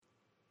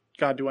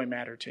God, do I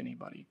matter to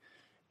anybody?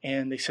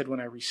 And they said, when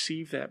I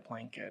received that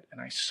blanket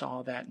and I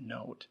saw that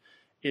note,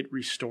 it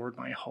restored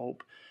my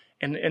hope.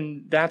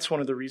 And that's one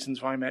of the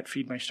reasons why I'm at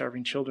Feed My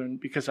Starving Children,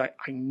 because I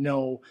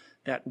know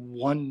that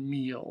one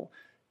meal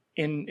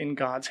in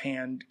God's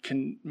hand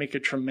can make a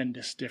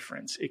tremendous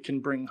difference. It can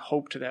bring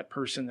hope to that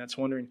person that's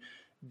wondering,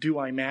 do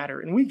I matter?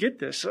 And we get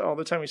this all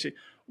the time. We say,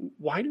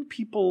 why do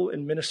people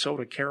in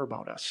Minnesota care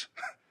about us?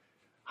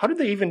 How do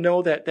they even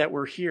know that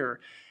we're here?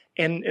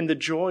 And the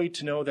joy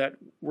to know that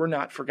we're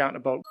not forgotten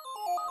about.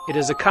 It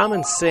is a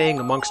common saying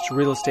amongst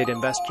real estate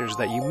investors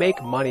that you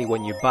make money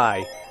when you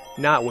buy,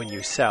 not when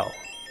you sell.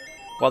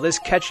 While this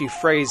catchy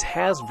phrase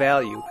has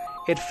value,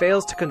 it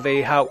fails to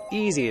convey how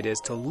easy it is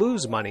to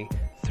lose money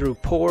through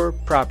poor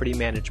property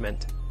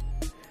management.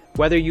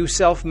 Whether you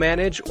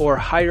self-manage or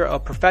hire a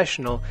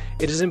professional,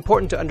 it is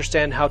important to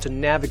understand how to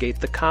navigate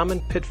the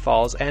common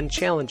pitfalls and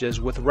challenges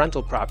with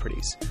rental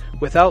properties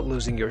without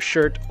losing your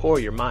shirt or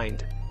your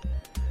mind.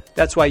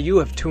 That's why you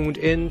have tuned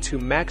in to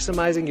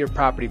Maximizing Your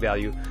Property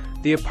Value,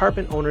 the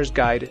apartment owner's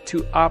guide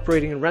to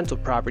operating rental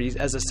properties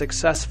as a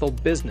successful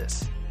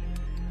business.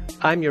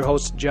 I'm your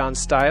host, John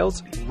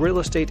Stiles, real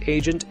estate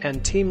agent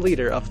and team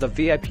leader of the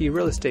VIP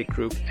Real Estate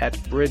Group at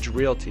Bridge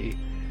Realty.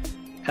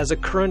 As a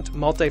current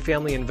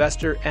multifamily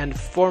investor and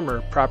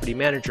former property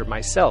manager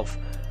myself,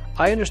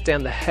 I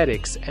understand the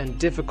headaches and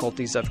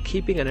difficulties of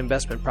keeping an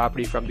investment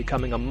property from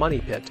becoming a money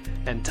pit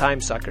and time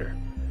sucker.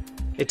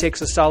 It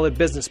takes a solid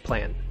business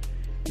plan.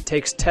 It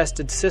takes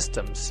tested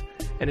systems,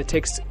 and it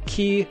takes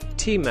key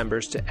team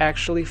members to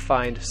actually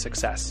find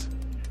success.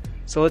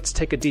 So let's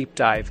take a deep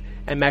dive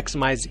and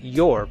maximize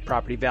your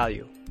property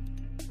value.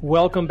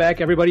 Welcome back,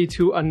 everybody,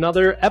 to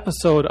another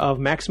episode of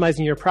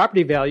Maximizing Your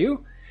Property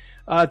Value.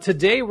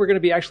 Today, we're going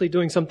to be actually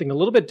doing something a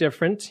little bit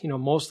different.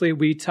 Mostly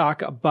we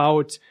talk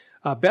about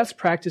best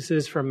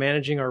practices for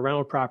managing our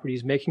rental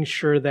properties, making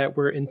sure that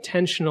we're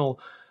intentional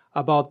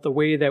about the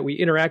way that we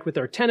interact with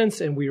our tenants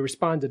and we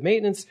respond to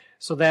maintenance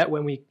so that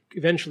when we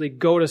eventually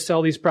go to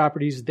sell these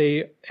properties,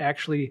 they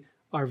actually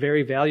are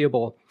very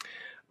valuable.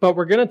 But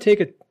we're going to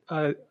take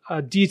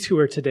a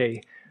detour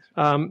today.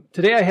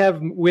 Today I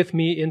have with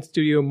me in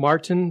studio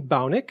Martin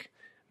Baunig.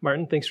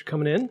 Martin, thanks for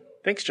coming in.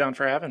 Thanks, John,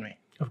 for having me.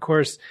 Of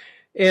course.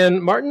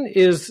 And Martin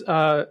is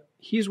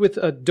he's with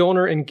a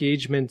donor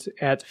engagement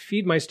at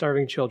Feed My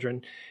Starving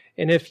Children.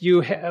 And if you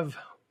have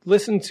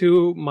listened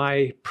to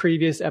my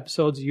previous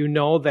episodes, you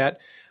know that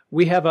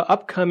we have an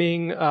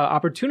upcoming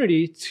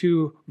opportunity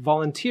to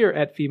volunteer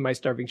at Feed My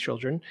Starving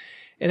Children.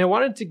 And I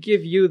wanted to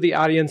give you, the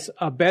audience,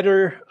 a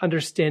better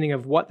understanding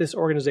of what this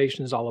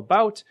organization is all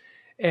about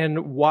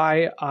and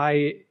why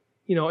I,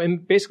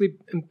 am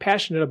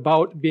passionate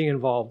about being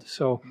involved.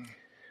 So,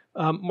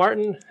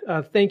 Martin,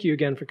 thank you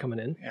again for coming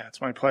in. Yeah,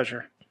 it's my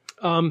pleasure.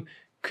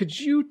 Could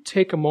you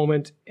take a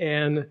moment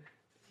and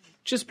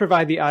just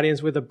provide the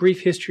audience with a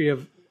brief history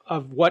of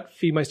what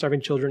Feed My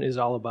Starving Children is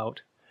all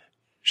about?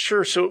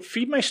 Sure. So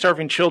Feed My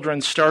Starving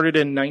Children started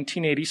in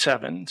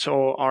 1987.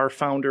 So our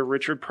founder,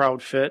 Richard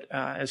Proudfit,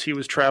 as he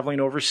was traveling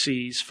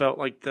overseas, felt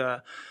like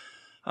the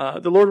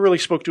Lord really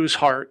spoke to his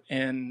heart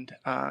and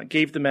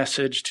gave the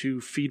message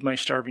to feed my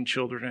starving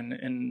children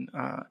in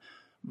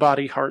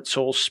body, heart,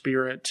 soul,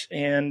 spirit.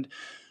 And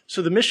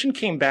so the mission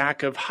came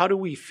back of how do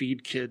we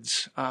feed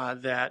kids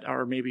that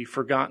are maybe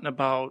forgotten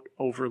about,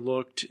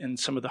 overlooked in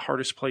some of the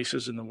hardest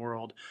places in the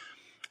world.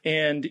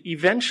 And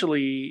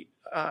eventually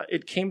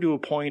it came to a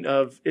point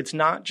of it's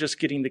not just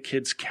getting the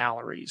kids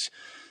calories.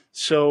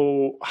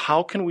 So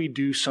how can we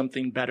do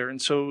something better?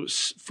 And so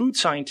food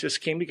scientists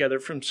came together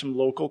from some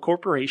local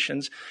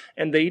corporations,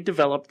 and they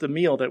developed the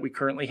meal that we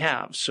currently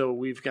have. So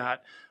we've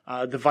got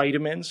the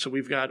vitamins. So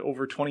we've got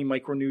over 20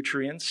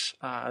 micronutrients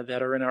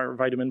that are in our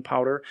vitamin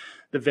powder,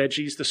 the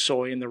veggies, the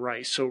soy, and the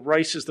rice. So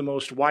rice is the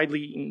most widely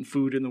eaten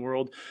food in the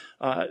world.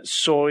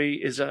 Soy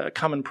is a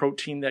common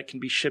protein that can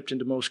be shipped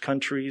into most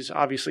countries.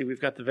 Obviously, we've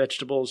got the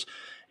vegetables,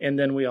 and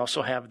then we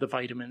also have the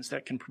vitamins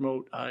that can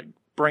promote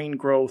brain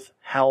growth,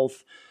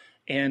 health,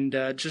 and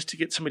just to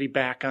get somebody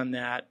back on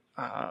that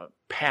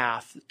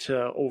path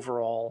to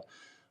overall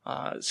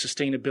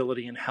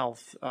sustainability and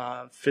health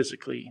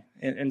physically.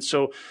 And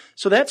so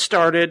that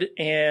started,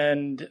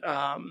 and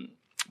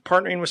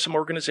partnering with some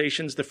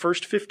organizations. The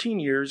first 15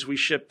 years, we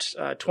shipped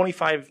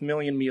 25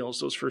 million meals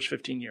those first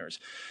 15 years.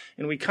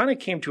 And we kind of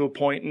came to a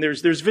point, and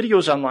there's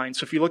videos online.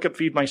 So if you look up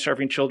Feed My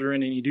Starving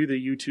Children and you do the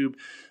YouTube,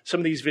 some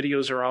of these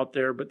videos are out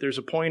there, but there's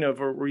a point of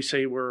where we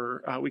say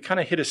we kind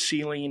of hit a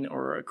ceiling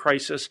or a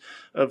crisis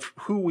of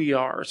who we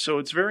are. So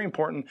it's very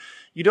important.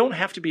 You don't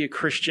have to be a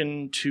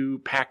Christian to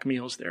pack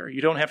meals there.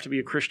 You don't have to be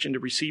a Christian to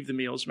receive the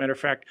meals. Matter of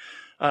fact,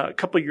 a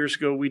couple of years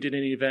ago, we did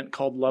an event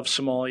called Love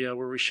Somalia,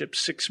 where we shipped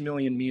 6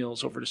 million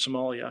meals over to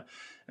Somalia.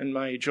 And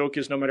my joke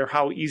is, no matter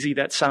how easy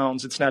that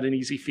sounds, it's not an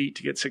easy feat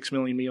to get 6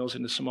 million meals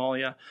into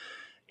Somalia.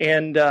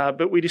 And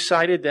but we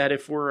decided that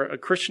if we're a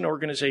Christian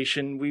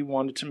organization, we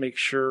wanted to make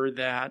sure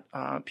that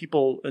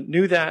people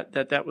knew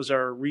that was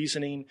our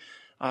reasoning,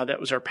 that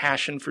was our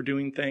passion for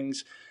doing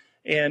things.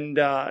 And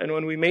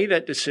when we made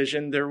that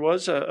decision, there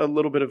was a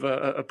little bit of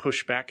a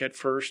pushback at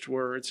first,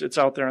 where it's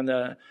out there on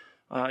the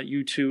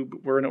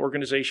YouTube, where an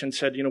organization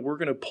said, we're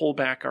going to pull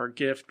back our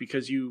gift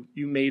because you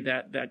made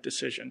that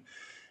decision.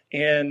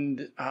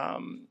 And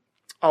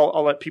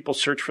I'll let people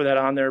search for that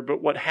on there.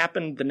 But what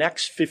happened the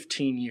next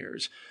 15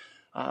 years,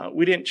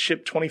 we didn't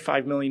ship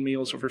 25 million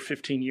meals over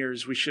 15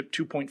 years. We shipped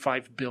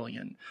 2.5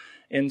 billion.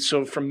 And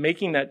so from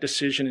making that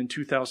decision in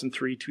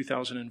 2003,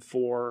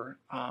 2004,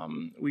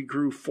 we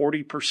grew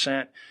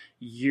 40%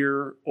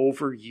 year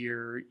over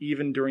year,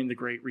 even during the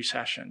Great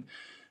Recession.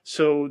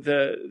 So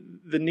the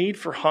need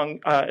for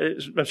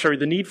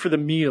the need for the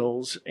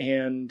meals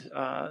and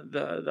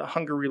the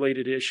hunger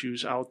related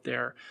issues out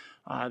there,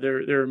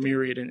 they're a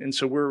myriad, and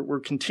so we're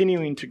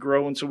continuing to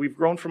grow. And so we've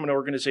grown from an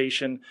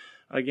organization,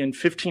 again,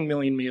 25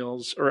 million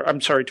meals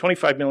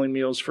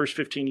first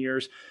 15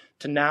 years,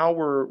 to now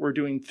we're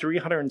doing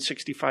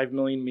 365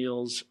 million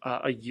meals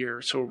a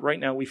year. So right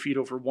now we feed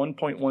over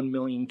 1.1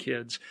 million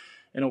kids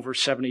in over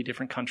 70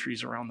 different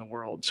countries around the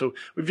world. So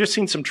we've just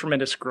seen some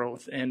tremendous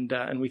growth,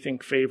 and we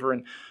think favor.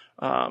 And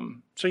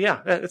so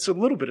yeah, that's a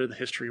little bit of the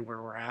history of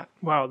where we're at.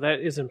 Wow, that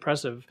is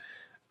impressive.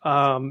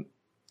 And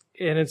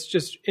it's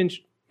just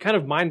kind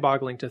of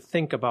mind-boggling to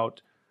think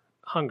about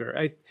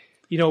hunger.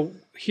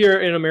 Here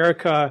in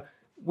America,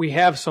 we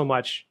have so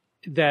much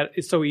that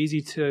it's so easy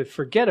to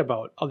forget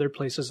about other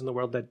places in the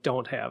world that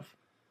don't have.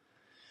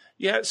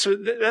 Yeah, so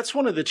that's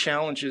one of the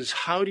challenges.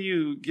 How do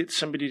you get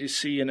somebody to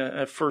see in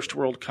a first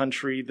world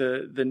country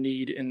the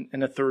need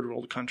in a third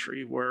world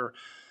country where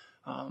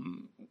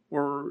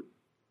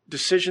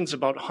decisions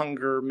about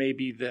hunger may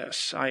be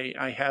this?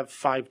 I have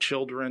 5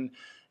 children,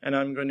 and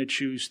I'm going to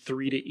choose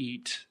 3 to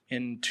eat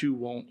and 2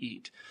 won't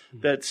eat.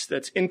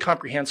 That's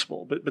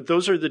incomprehensible. But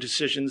those are the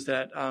decisions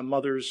that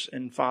mothers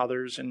and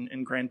fathers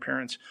and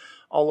grandparents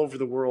all over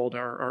the world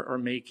are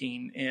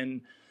making.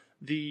 And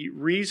the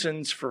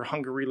reasons for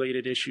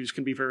hunger-related issues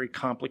can be very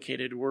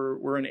complicated.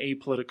 We're an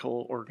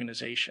apolitical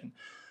organization.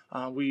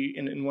 We,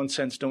 in one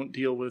sense, don't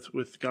deal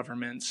with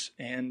governments,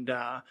 and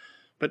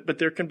but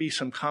there can be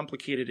some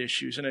complicated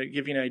issues. And to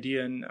give you an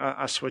idea, in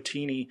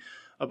Eswatini,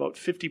 about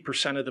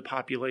 50% of the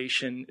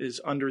population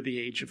is under the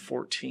age of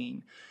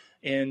 14.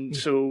 And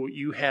so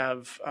you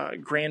have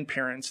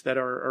grandparents that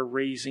are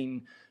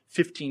raising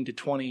 15 to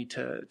 20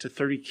 to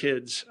 30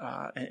 kids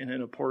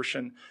in a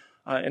portion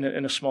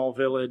in a small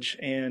village.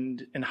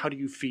 And how do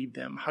you feed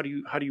them? How do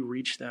you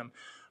reach them?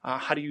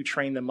 How do you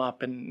train them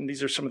up? And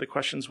these are some of the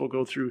questions we'll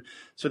go through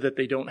so that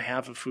they don't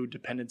have a food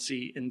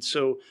dependency. And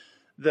so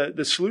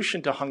the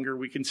solution to hunger,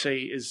 we can say,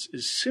 is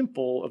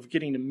simple, of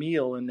getting a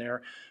meal in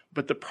there.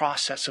 But the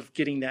process of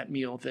getting that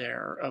meal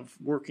there, of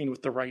working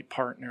with the right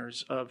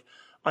partners, of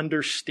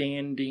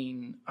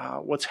understanding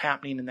what's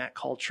happening in that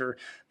culture,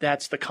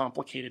 that's the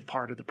complicated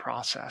part of the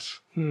process.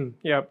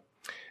 Yeah.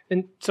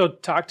 And so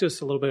talk to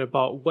us a little bit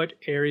about what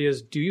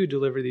areas do you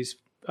deliver these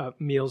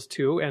meals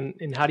to,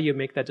 and how do you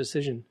make that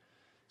decision?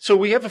 So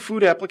we have a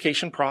food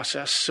application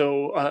process.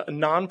 So a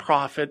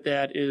nonprofit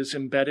that is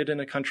embedded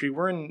in a country.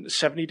 We're in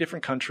 70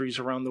 different countries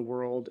around the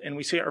world, and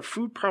we say our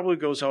food probably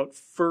goes out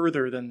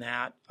further than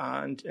that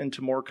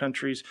into more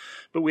countries.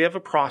 But we have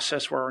a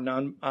process where our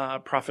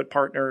nonprofit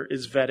partner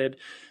is vetted.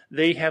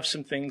 They have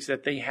some things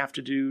that they have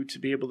to do to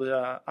be able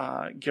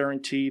to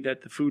guarantee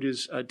that the food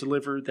is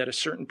delivered, that a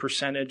certain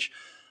percentage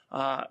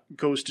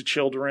goes to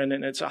children,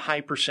 and it's a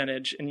high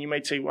percentage. And you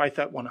might say, well, I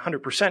thought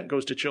 100%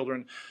 goes to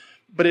children.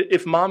 But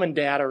if mom and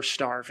dad are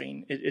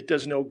starving, it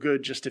does no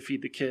good just to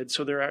feed the kids.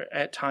 So there are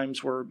at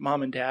times where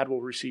mom and dad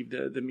will receive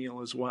the meal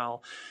as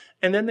well.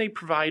 And then they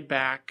provide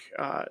back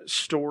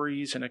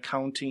stories and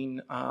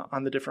accounting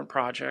on the different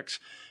projects.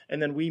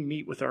 And then we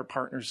meet with our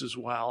partners as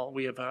well.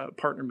 We have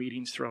partner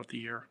meetings throughout the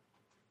year.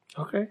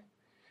 Okay.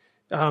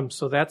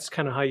 So that's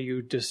kind of how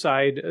you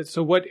decide.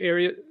 So what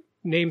area,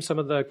 name some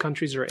of the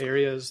countries or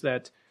areas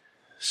that...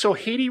 So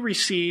Haiti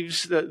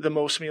receives the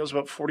most meals,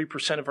 about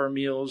 40% of our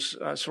meals.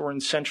 So we're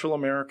in Central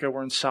America,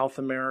 we're in South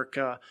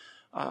America,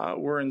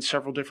 we're in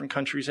several different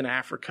countries in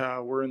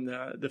Africa, we're in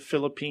the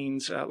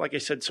Philippines. Like I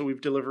said, so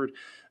we've delivered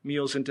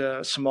meals into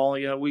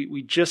Somalia.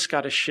 We just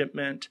got a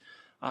shipment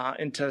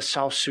into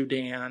South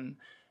Sudan,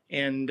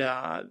 and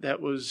that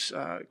was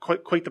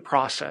quite the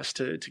process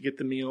to get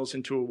the meals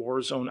into a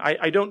war zone.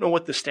 I don't know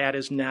what the stat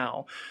is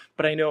now,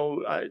 but I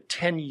know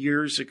 10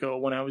 years ago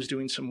when I was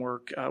doing some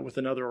work with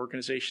another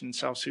organization in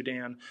South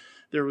Sudan,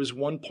 there was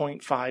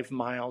 1.5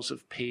 miles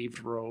of paved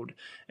road,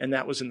 and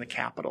that was in the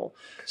capital.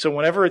 So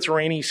whenever it's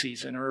rainy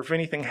season or if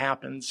anything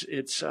happens,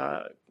 it's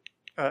a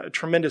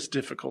tremendous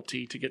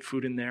difficulty to get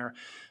food in there.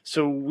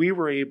 So we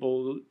were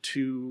able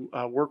to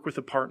work with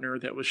a partner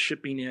that was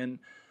shipping in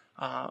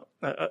a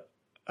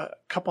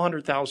couple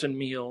 100,000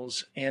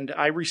 meals, and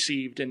I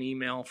received an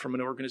email from an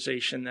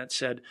organization that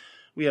said,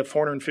 we have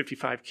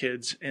 455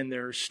 kids and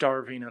they're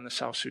starving on the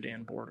South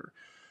Sudan border.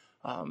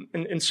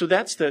 And so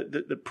that's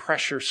the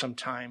pressure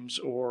sometimes,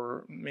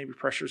 or maybe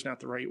pressure is not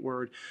the right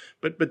word,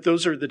 but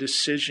those are the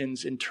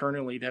decisions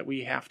internally that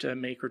we have to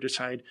make or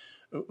decide.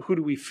 who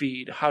do we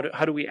feed? How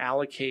do we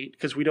allocate?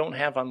 Because we don't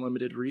have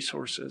unlimited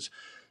resources.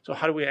 So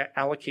how do we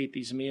allocate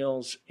these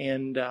meals?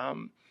 And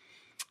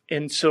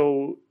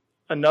so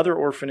another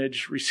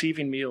orphanage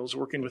receiving meals,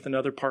 working with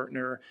another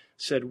partner,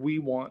 said, we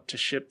want to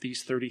ship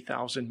these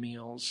 30,000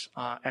 meals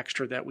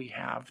extra that we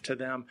have to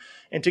them,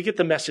 and to get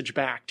the message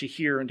back, to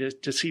hear and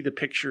to see the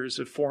pictures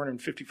of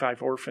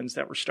 455 orphans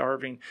that were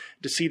starving,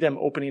 to see them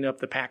opening up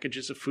the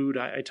packages of food.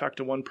 I talked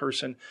to one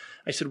person.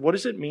 I said, what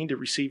does it mean to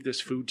receive this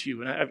food to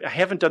you? And I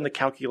haven't done the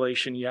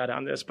calculation yet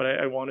on this, but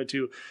I wanted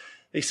to.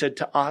 They said,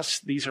 to us,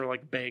 these are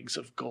like bags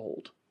of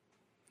gold.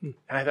 And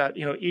I thought,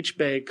 each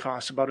bag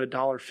costs about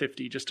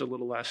 $1.50, just a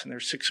little less, and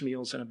there's 6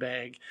 meals in a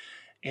bag.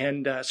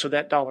 And so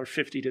that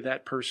 $1.50 to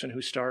that person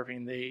who's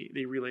starving,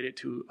 they relate it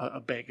to a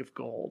bag of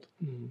gold.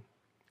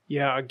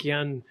 Yeah,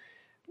 again,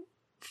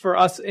 for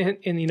us in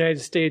the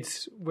United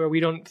States, where we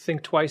don't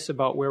think twice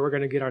about where we're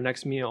going to get our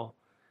next meal,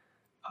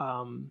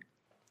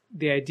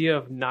 the idea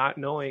of not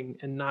knowing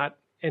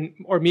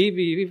or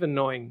maybe even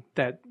knowing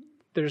that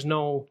there's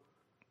no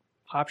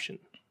option,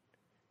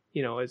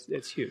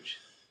 it's huge.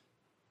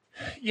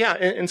 Yeah,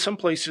 in some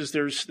places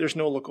there's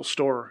no local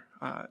store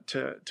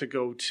to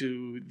go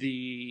to.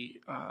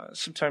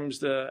 Sometimes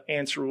the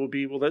answer will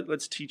be, well,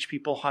 let's teach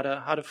people how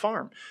to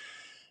farm.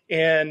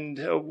 And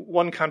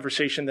one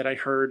conversation that I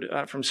heard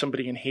from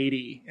somebody in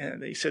Haiti,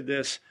 they said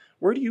this: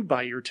 where do you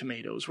buy your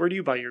tomatoes? Where do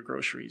you buy your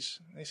groceries?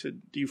 I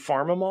said, do you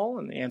farm them all?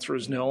 And the answer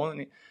was no.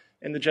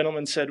 And the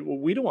gentleman said, well,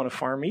 we don't want to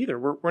farm either.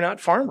 We're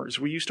not farmers.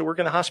 We used to work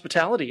in the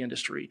hospitality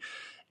industry.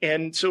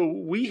 And so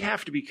we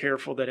have to be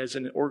careful that as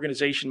an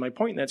organization, my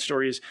point in that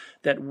story is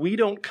that we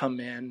don't come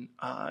in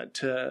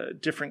to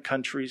different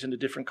countries and to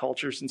different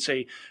cultures and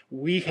say,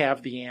 we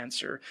have the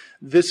answer.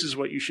 This is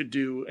what you should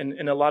do.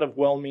 And a lot of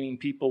well-meaning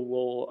people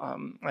will,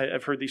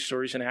 I've heard these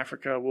stories in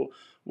Africa,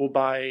 will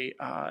buy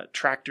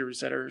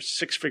tractors that are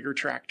 6-figure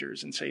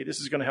tractors and say, this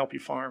is going to help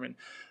you farm. And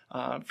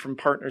from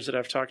partners that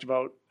I've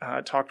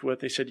talked with,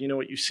 they said,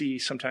 what you see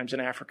sometimes in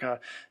Africa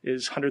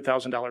is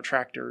 $100,000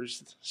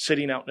 tractors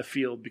sitting out in a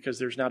field because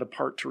there's not a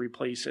part to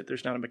replace it.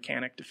 There's not a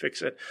mechanic to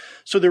fix it.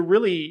 So there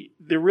really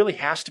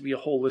has to be a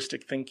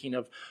holistic thinking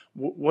of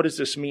what does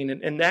this mean?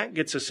 And that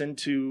gets us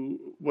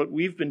into what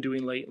we've been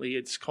doing lately.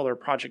 It's called our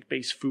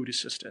project-based food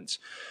assistance.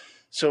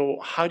 So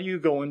how do you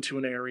go into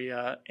an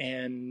area,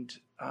 and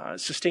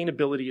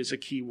sustainability is a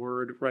key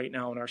word right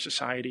now in our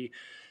society.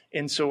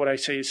 And so what I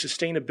say is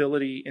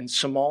sustainability in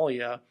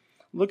Somalia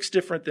looks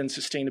different than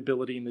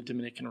sustainability in the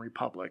Dominican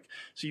Republic.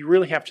 So you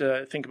really have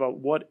to think about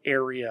what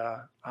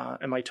area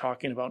am I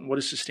talking about, and what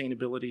does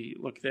sustainability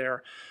look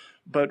there.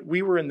 But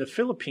we were in the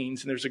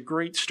Philippines, and there's a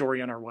great story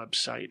on our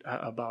website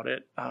about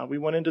it. We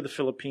went into the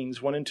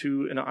Philippines, went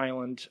into an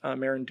island,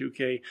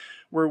 Marinduque,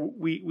 where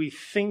we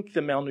think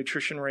the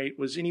malnutrition rate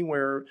was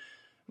anywhere,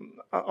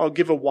 I'll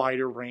give a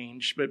wider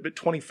range, but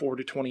 24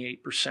 to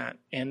 28%.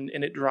 And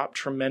it dropped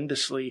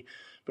tremendously.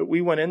 But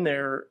we went in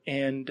there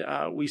and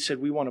we said,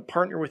 we want to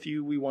partner with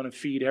you. We want to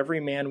feed every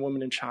man,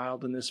 woman, and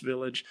child in this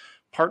village,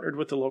 partnered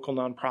with the local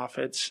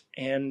nonprofits.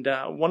 And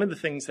one of the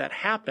things that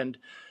happened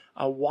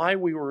while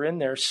we were in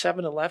there,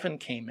 7-Eleven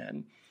came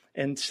in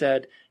and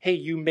said, hey,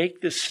 you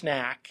make this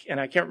snack,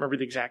 and I can't remember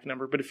the exact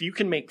number, but if you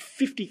can make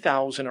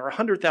 50,000 or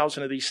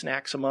 100,000 of these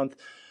snacks a month,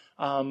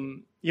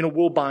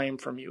 we'll buy them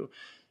from you.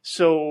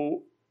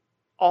 So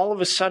all of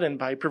a sudden,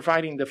 by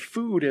providing the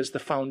food as the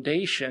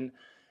foundation,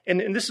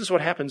 and this is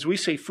what happens. We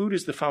say food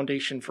is the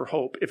foundation for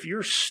hope. If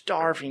you're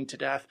starving to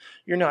death,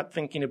 you're not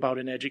thinking about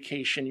an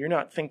education. You're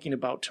not thinking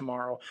about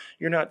tomorrow.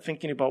 You're not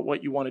thinking about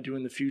what you want to do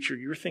in the future.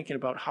 You're thinking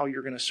about how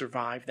you're going to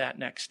survive that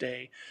next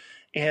day.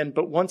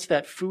 But once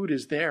that food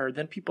is there,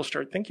 then people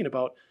start thinking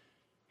about,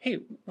 hey,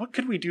 what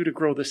could we do to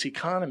grow this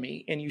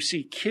economy? And you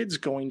see kids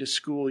going to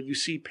school. You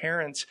see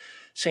parents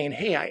saying,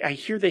 hey, I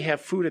hear they have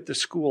food at the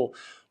school.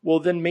 Well,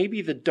 then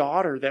maybe the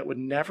daughter that would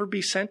never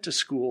be sent to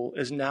school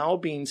is now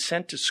being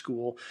sent to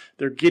school.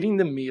 They're getting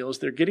the meals,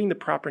 they're getting the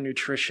proper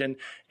nutrition,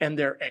 and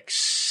they're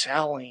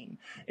excelling.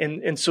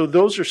 And so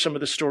those are some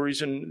of the stories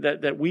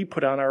that we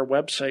put on our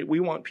website. We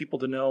want people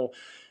to know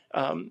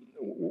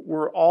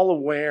we're all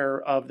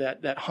aware of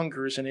that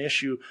hunger is an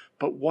issue,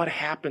 but what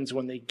happens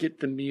when they get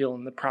the meal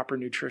and the proper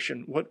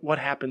nutrition? What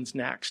happens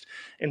next?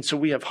 And so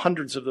we have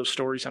hundreds of those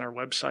stories on our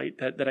website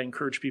that I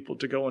encourage people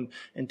to go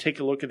and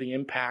take a look at the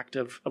impact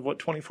of what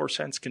 24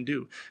 cents can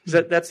do.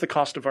 Because that's the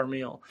cost of our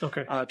meal.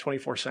 Okay.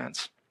 24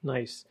 cents.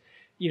 Nice.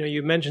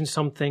 You mentioned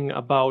something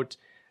about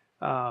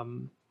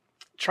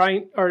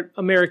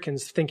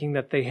Americans thinking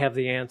that they have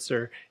the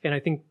answer. And I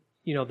think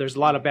there's a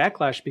lot of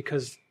backlash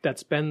because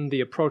that's been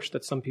the approach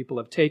that some people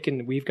have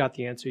taken. We've got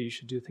the answer. You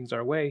should do things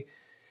our way.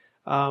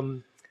 I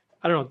don't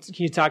know.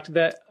 Can you talk to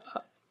that?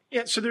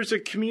 Yeah. So there's a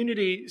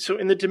community. So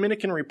in the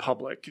Dominican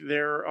Republic,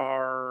 there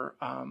are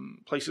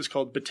places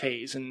called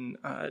bateys. And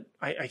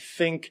I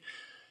think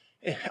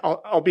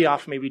I'll be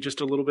off maybe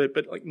just a little bit,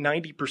 but like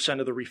 90%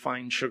 of the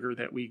refined sugar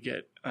that we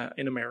get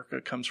in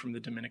America comes from the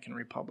Dominican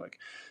Republic.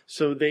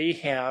 So they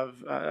have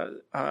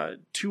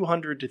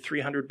 200 to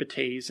 300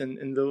 bateys,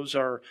 and those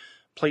are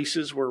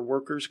places where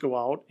workers go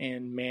out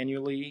and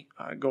manually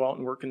go out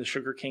and work in the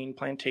sugarcane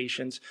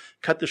plantations,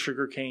 cut the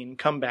sugarcane,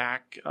 come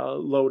back,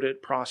 load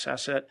it,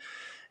 process it.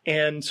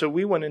 And so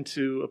we went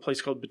into a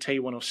place called Batey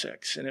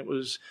 106, and it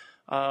was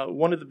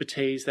one of the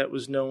bateys that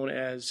was known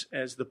as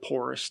the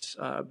poorest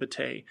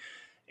batey.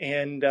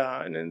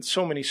 And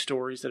so many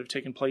stories that have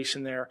taken place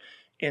in there.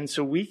 And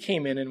so we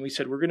came in and we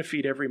said, we're going to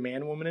feed every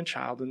man, woman, and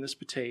child in this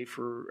batey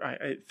for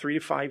 3 to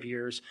 5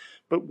 years.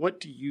 But what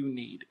do you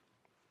need?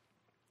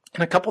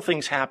 And a couple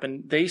things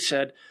happened. They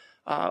said,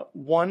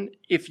 one,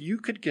 if you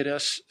could get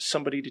us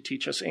somebody to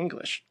teach us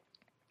English.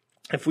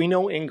 If we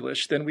know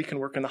English, then we can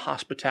work in the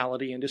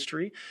hospitality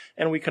industry,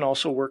 and we can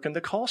also work in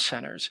the call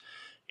centers.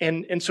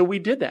 And so we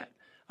did that.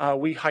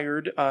 We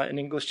hired an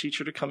English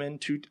teacher to come in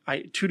 2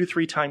 to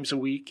 3 times a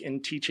week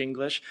and teach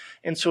English.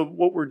 And so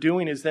what we're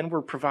doing is then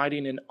we're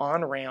providing an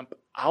on-ramp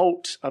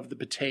out of the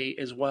batey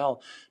as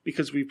well,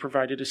 because we've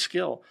provided a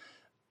skill.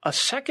 A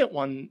second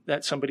one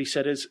that somebody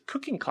said is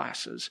cooking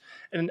classes.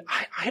 And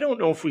I don't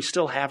know if we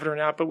still have it or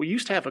not, but we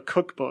used to have a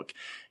cookbook.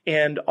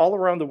 And all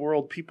around the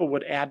world, people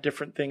would add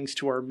different things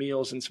to our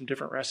meals and some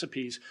different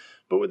recipes.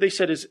 But what they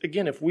said is,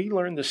 again, if we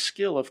learn the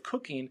skill of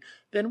cooking,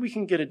 then we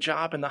can get a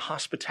job in the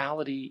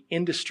hospitality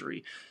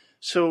industry.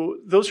 So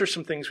those are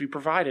some things we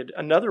provided.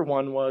 Another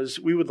one was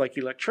we would like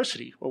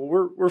electricity. Well,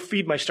 we're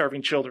Feed My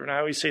Starving Children. I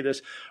always say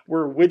this,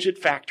 we're a widget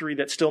factory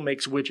that still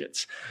makes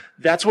widgets.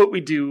 That's what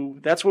we do.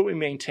 That's what we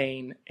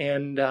maintain.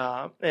 And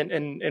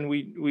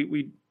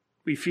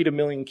we feed 1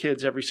 million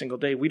kids every single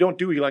day. We don't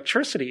do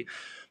electricity.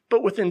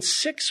 But within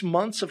 6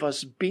 months of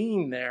us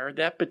being there,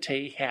 that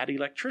batey had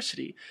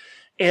electricity.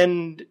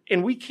 And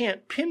we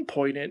can't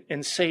pinpoint it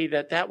and say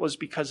that was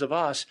because of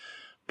us.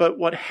 But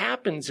what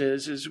happens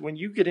is when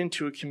you get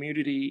into a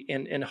community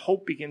and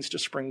hope begins to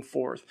spring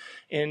forth,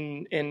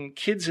 and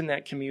kids in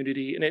that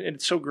community, and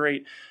it's so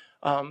great.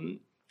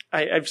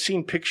 I've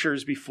seen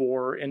pictures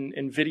before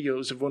and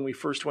videos of when we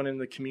first went in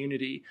the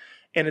community,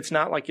 and it's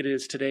not like it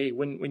is today.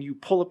 When you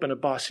pull up in a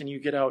bus and you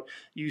get out,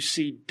 you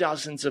see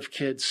dozens of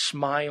kids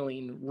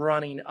smiling,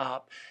 running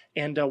up,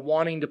 and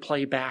wanting to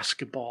play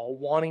basketball,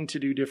 wanting to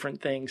do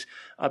different things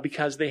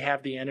because they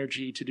have the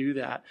energy to do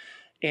that.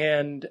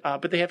 And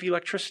but they have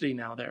electricity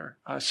now there.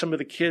 Some of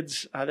the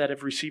kids that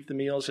have received the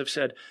meals have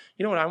said,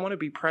 you know what, I want to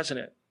be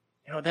president.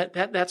 You know,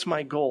 that's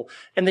my goal.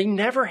 And they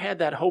never had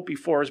that hope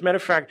before. As a matter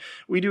of fact,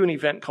 we do an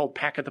event called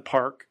Pack at the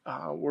Park,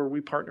 where we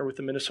partner with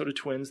the Minnesota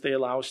Twins. They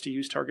allow us to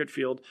use Target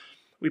Field.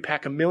 We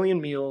pack 1 million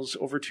meals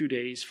over 2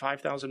 days,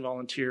 5,000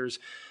 volunteers.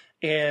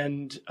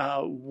 And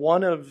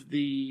one of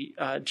the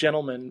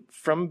gentlemen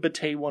from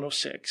Batey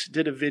 106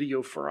 did a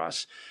video for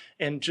us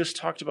and just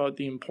talked about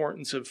the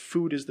importance of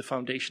food as the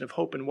foundation of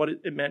hope and what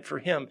it meant for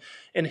him.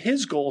 And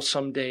his goal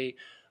someday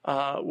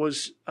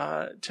was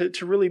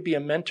to really be a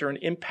mentor and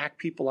impact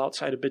people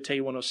outside of Batey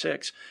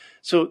 106.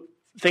 So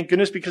thank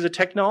goodness, because of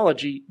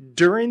technology,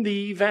 during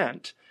the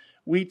event,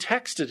 we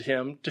texted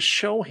him to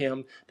show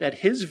him that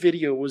his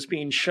video was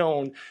being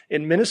shown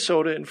in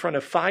Minnesota in front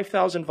of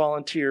 5,000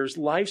 volunteers.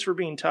 Lives were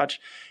being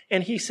touched.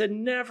 And he said,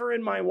 never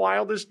in my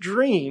wildest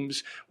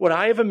dreams would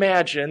I have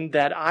imagined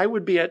that I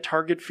would be at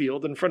Target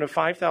Field in front of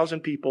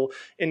 5,000 people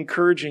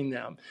encouraging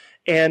them.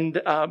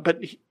 And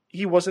but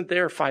he wasn't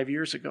there 5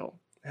 years ago.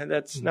 And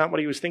that's not what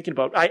he was thinking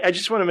about. I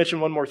just want to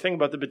mention one more thing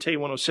about the Batey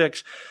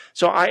 106.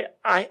 So I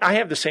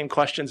have the same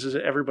questions as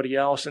everybody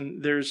else,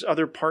 and there's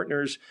other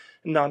partners,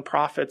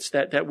 nonprofits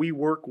that we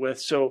work with.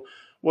 So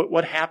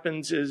what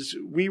happens is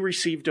we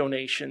receive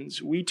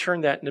donations, we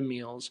turn that into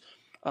meals,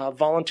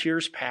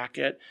 volunteers pack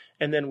it,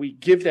 and then we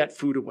give that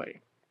food away.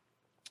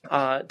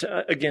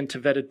 To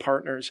vetted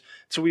partners.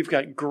 So we've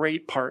got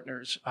great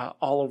partners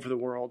all over the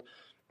world.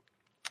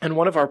 And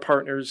one of our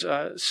partners,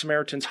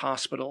 Samaritan's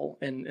Hospital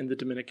in the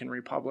Dominican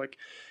Republic,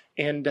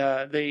 and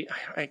I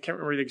can't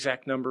remember the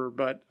exact number,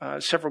 but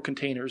several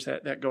containers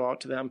that go out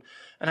to them.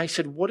 And I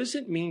said, what does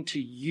it mean to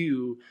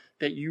you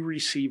that you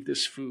receive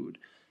this food?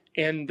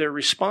 And their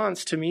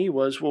response to me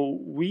was, well,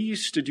 we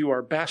used to do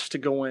our best to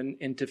go in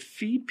and to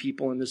feed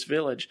people in this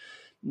village.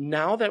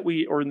 Now that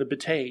or in the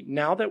Batey,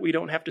 now that we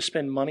don't have to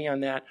spend money on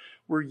that,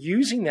 we're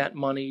using that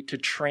money to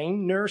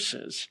train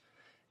nurses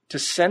to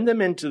send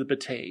them into the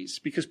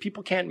bateys because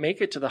people can't make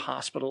it to the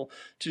hospital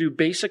to do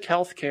basic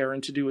health care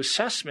and to do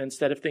assessments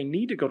that if they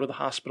need to go to the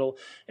hospital.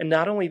 And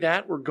not only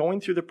that, we're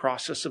going through the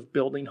process of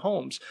building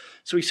homes.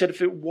 So he said,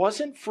 if it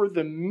wasn't for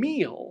the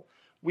meal,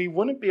 we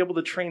wouldn't be able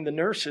to train the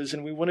nurses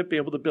and we wouldn't be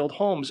able to build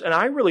homes. And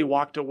I really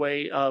walked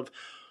away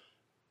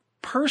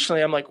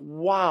personally, I'm like,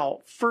 wow,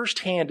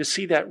 firsthand to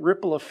see that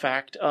ripple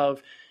effect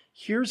of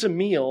here's a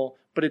meal,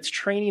 but it's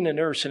training a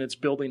nurse and it's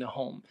building a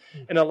home.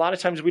 Mm-hmm. And a lot of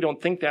times we don't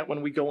think that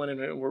when we go in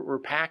and we're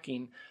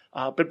packing,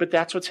 but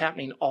that's what's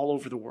happening all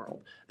over the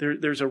world.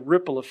 There's a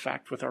ripple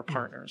effect with our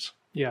partners.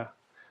 Yeah.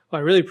 Well,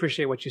 I really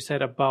appreciate what you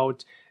said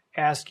about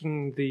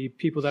asking the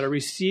people that are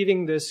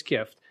receiving this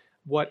gift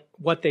what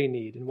they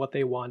need and what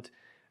they want,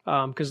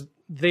 because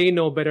they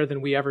know better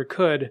than we ever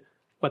could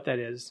what that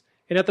is.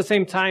 And at the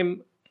same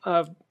time,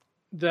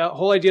 the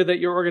whole idea that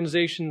your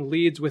organization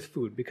leads with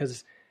food,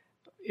 because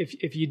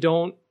if you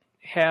don't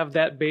have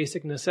that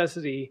basic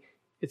necessity,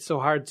 it's so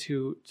hard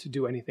to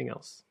do anything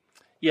else.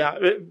 Yeah,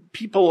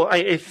 people,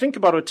 I think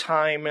about a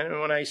time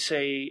when I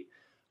say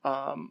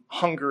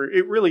hunger,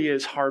 it really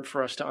is hard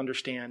for us to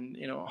understand,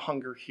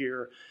 hunger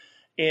here.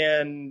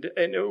 And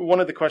one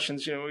of the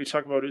questions, we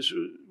talk about is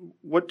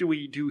what do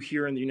we do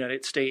here in the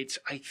United States?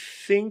 I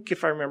think,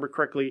 if I remember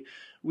correctly,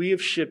 we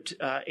have shipped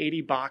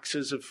 80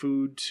 boxes of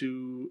food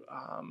to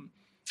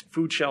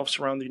food shelves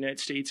around the United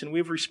States, and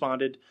we've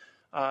responded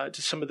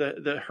to some of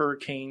the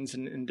hurricanes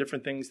and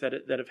different things that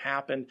have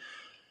happened.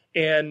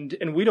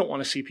 And we don't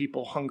want to see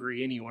people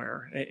hungry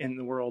anywhere in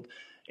the world.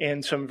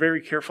 And so I'm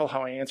very careful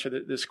how I answer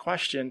this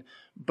question.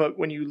 But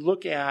when you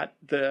look at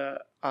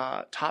the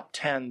top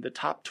 10, the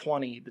top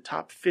 20, the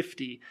top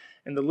 50,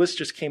 and the list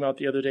just came out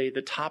the other day,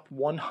 the top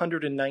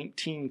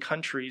 119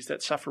 countries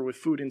that suffer with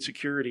food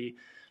insecurity,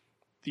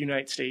 the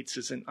United States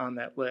isn't on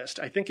that list.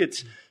 I think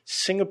it's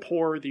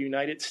Singapore, the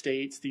United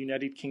States, the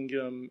United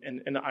Kingdom,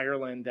 and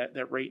Ireland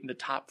that rate in the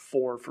top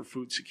 4 for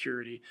food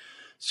security.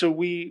 So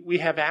we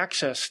have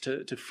access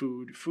to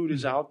food. Food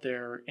is out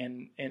there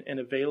and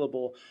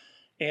available.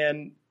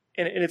 And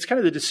it's kind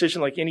of the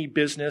decision, like any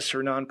business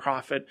or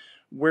nonprofit,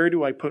 where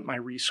do I put my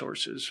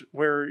resources?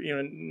 Where,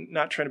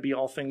 not trying to be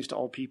all things to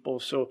all people.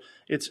 So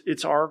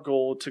it's our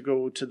goal to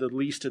go to the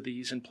least of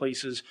these in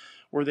places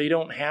where they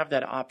don't have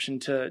that option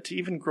to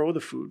even grow the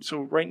food. So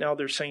right now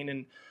they're saying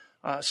in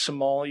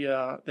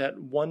Somalia that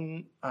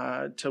 1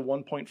 to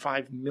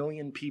 1.5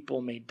 million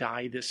people may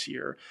die this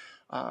year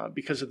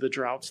because of the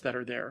droughts that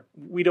are there.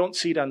 We don't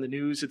see it on the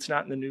news. It's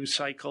not in the news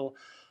cycle,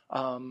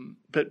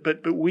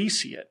 but we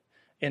see it.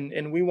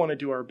 And we want to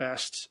do our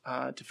best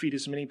to feed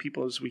as many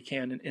people as we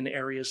can in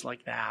areas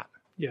like that.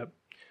 Yep.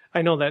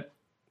 I know that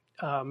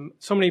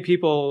so many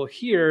people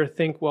here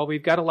think, well,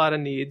 we've got a lot of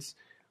needs.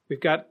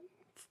 We've got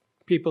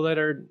people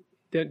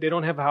they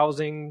don't have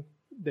housing.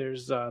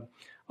 There's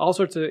all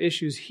sorts of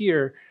issues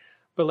here.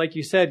 But like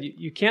you said,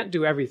 you can't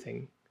do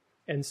everything.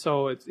 And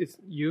so it's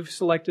you've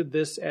selected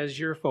this as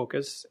your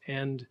focus,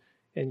 and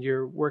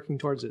you're working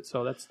towards it.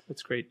 So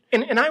that's great.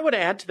 And I would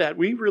add to that,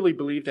 we really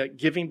believe that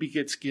giving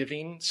begets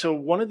giving. So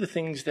one of the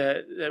things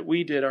that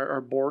we did,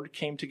 our board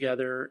came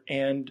together,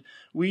 and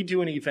we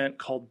do an event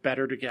called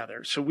Better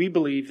Together. So we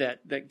believe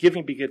that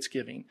giving begets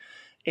giving.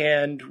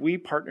 And we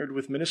partnered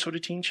with Minnesota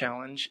Teen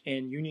Challenge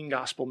and Union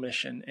Gospel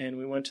Mission. And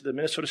we went to the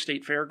Minnesota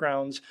State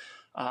Fairgrounds,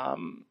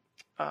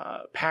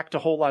 packed a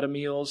whole lot of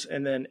meals,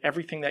 and then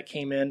everything that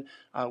came in,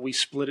 we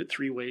split it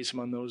 3 ways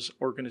among those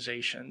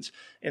organizations.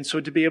 And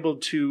so to be able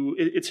to,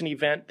 it's an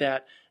event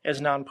that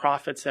as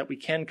nonprofits that we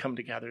can come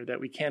together, that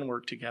we can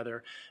work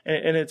together.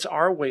 And it's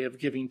our way of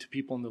giving to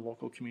people in the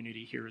local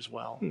community here as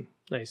well.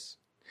 Nice.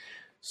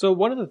 So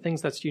one of the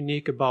things that's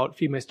unique about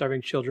Feed My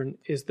Starving Children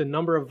is the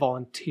number of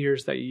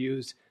volunteers that you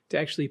use to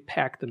actually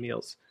pack the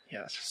meals.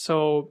 Yes.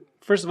 So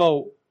first of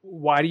all,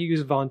 why do you use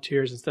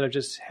volunteers instead of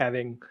just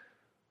having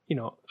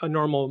a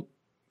normal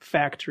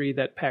factory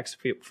that packs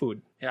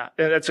food? Yeah,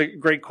 that's a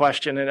great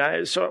question.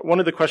 And so one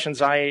of the questions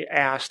I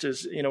asked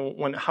is,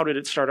 how did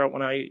it start out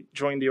when I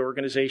joined the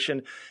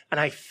organization? And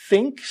I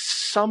think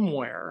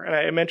somewhere, and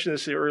I mentioned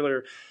this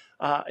earlier,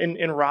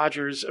 in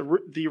Rogers,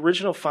 the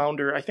original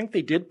founder, I think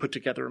they did put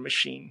together a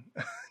machine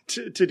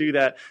to do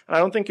that. And I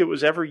don't think it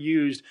was ever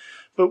used.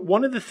 But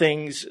one of the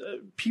things,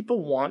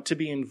 people want to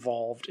be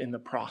involved in the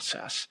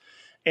process.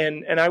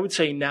 And I would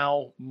say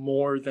now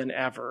more than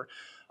ever.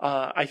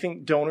 I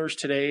think donors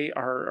today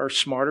are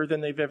smarter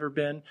than they've ever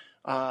been.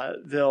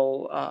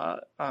 They'll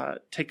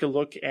take a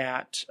look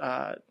at,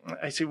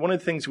 I see one of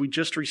the things we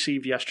just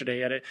received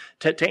yesterday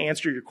to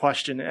answer your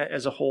question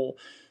as a whole.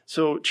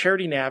 So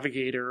Charity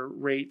Navigator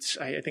rates,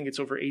 I think it's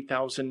over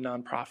 8,000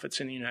 nonprofits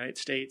in the United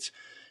States.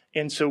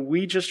 And so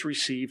we just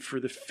received for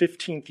the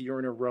 15th year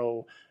in a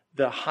row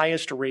the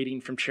highest rating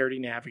from Charity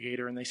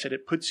Navigator, and they said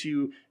it puts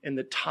you in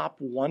the top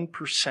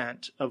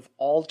 1% of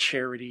all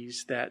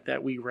charities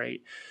that we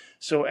rate.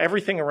 So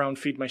everything around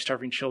Feed My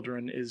Starving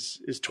Children is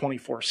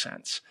 24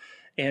 cents.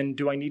 And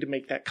do I need to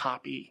make that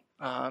copy?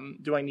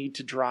 Do I need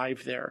to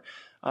drive there?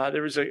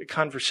 There was a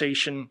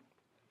conversation.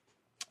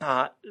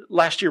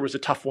 Last year was a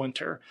tough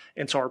winter,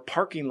 and so our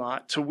parking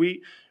lot. So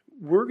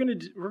we're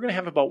gonna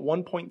have about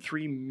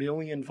 1.3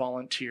 million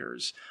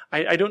volunteers.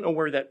 I don't know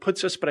where that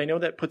puts us, but I know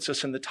that puts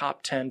us in the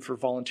top 10 for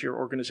volunteer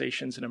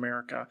organizations in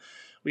America.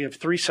 We have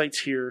 3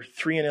 sites here,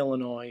 3 in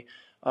Illinois,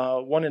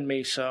 1 in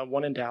Mesa,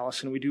 1 in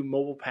Dallas, and we do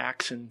mobile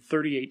packs in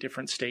 38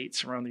 different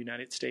states around the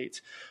United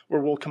States, where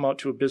we'll come out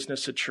to a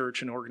business, a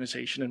church, an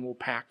organization, and we'll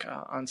pack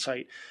on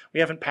site. We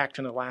haven't packed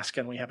in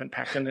Alaska, and we haven't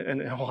packed in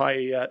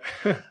Hawaii yet.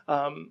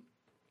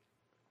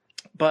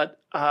 But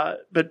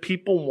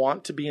people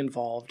want to be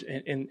involved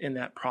in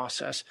that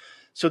process.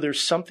 So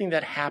there's something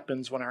that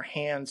happens when our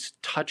hands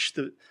touch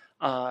the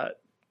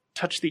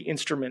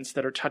instruments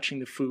that are touching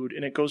the food,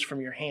 and it goes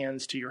from your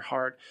hands to your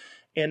heart.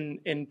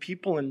 And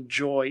people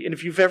enjoy. And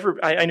if you've ever,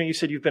 I know you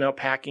said you've been out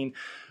packing,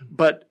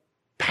 but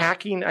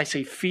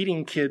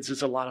feeding kids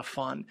is a lot of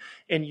fun.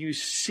 And you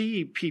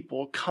see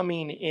people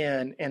coming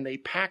in and they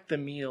pack the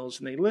meals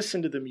and they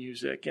listen to the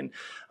music and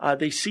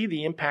they see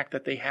the impact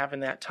that they have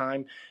in that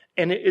time.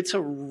 And it's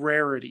a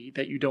rarity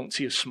that you don't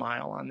see a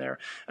smile on there.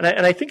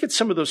 And I think it's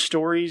some of those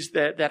stories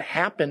that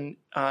happen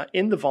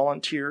in the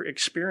volunteer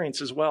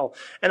experience as well.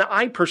 And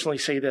I personally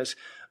say this.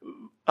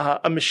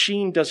 A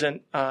machine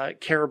doesn't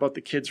care about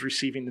the kids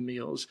receiving the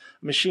meals.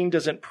 A machine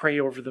doesn't pray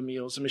over the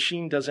meals. A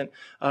machine doesn't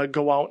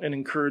go out and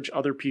encourage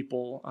other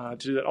people to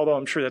do that, although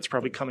I'm sure that's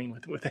probably coming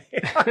with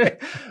AI.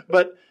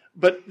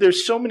 But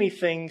there's so many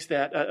things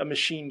that a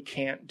machine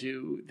can't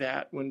do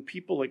that when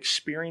people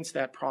experience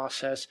that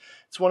process,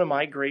 it's one of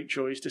my great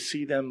joys to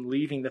see them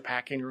leaving the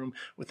packing room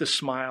with a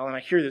smile. And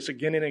I hear this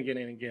again and again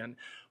and again.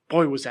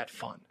 Boy, was that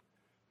fun.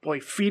 Boy,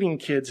 feeding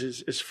kids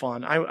is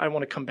fun. I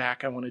want to come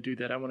back. I want to do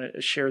that. I want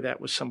to share that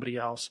with somebody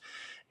else.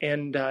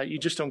 And you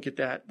just don't get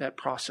that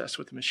process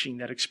with the machine,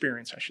 that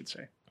experience, I should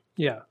say.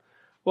 Yeah.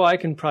 Well, I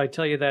can probably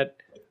tell you that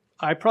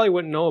I probably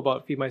wouldn't know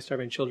about Feed My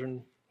Starving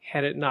Children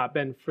had it not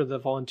been for the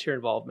volunteer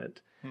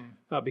involvement.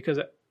 Because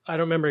I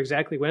don't remember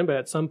exactly when, but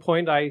at some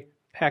point I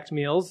packed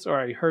meals, or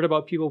I heard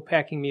about people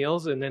packing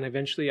meals, and then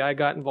eventually I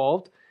got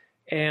involved.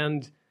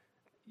 And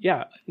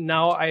yeah,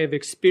 now I have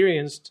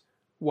experienced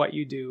what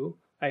you do.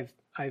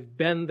 I've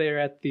been there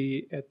at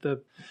the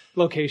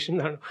location.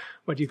 I don't know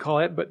what you call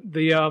it, but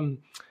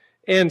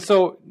and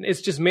so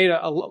it's just made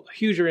a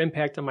huger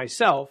impact on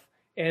myself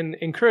and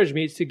encouraged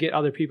me to get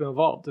other people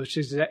involved, which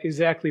is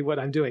exactly what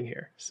I'm doing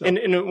here. So.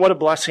 And what a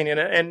blessing.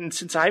 And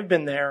since I've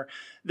been there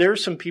are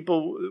some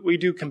people, we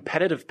do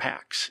competitive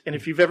packs. And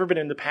if you've ever been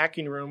in the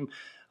packing room,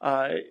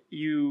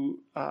 you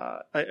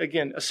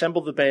again,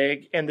 assemble the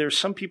bag, and there's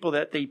some people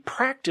that they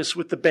practice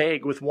with the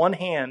bag with one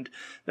hand,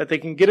 that they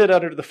can get it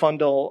under the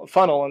funnel,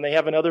 and they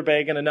have another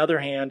bag in another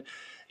hand.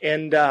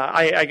 And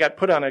I got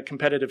put on a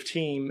competitive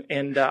team,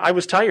 and I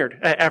was tired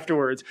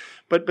afterwards.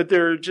 But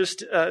there are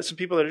just some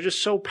people that are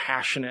just so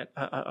passionate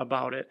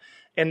about it.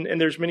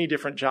 And there's many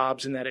different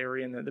jobs in that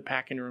area in the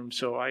packing room.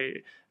 So I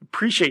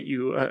appreciate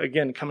you,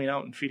 again, coming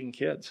out and feeding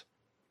kids.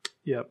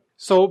 Yep.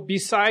 So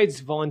besides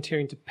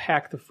volunteering to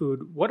pack the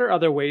food, what are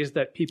other ways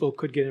that people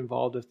could get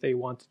involved if they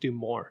want to do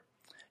more?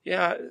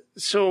 Yeah,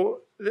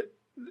 so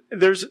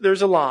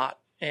there's a lot.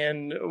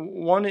 And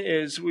one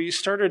is we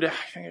started, I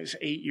think it was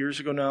 8 years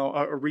ago now,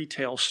 a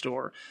retail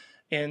store.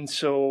 And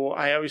so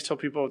I always tell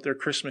people at their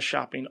Christmas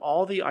shopping,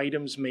 all the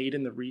items made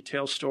in the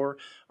retail store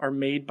are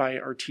made by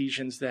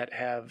artisans that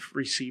have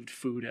received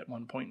food at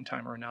one point in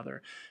time or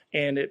another.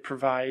 And it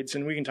provides,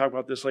 and we can talk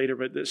about this later,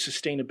 but the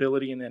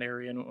sustainability in that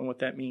area and what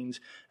that means,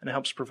 and it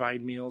helps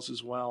provide meals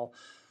as well.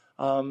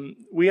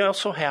 We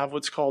also have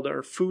what's called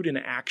our food in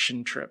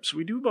action trips.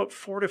 We do about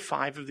 4 to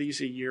 5 of these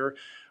a year,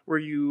 where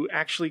you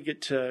actually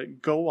get to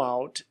go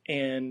out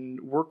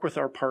and work with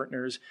our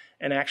partners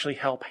and actually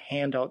help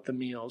hand out the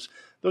meals.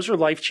 Those are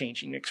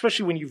life-changing,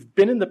 especially when you've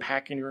been in the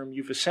packing room,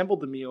 you've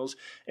assembled the meals,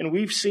 and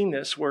we've seen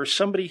this where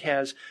somebody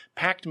has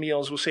packed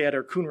meals, we'll say at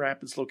our Coon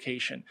Rapids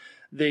location.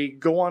 They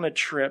go on a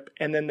trip,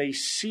 and then they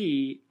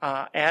see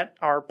at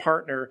our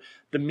partner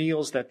the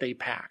meals that they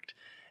packed.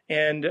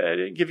 And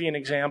to give you an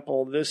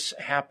example, this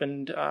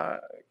happened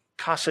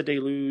Casa de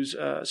Luz,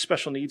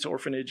 special needs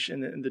orphanage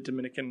in the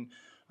Dominican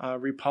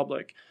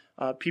Republic.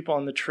 People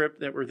on the trip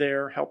that were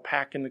there helped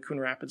pack in the Coon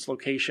Rapids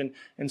location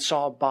and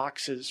saw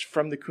boxes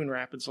from the Coon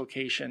Rapids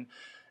location.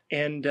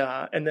 And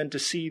then to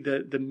see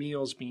the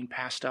meals being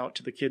passed out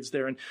to the kids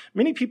there. And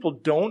many people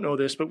don't know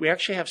this, but we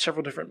actually have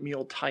several different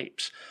meal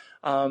types.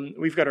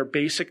 We've got our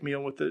basic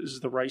meal with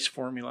the rice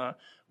formula.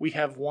 We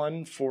have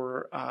one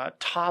for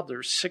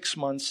toddlers, 6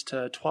 months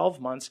to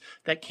 12 months,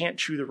 that can't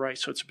chew the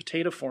rice. So it's a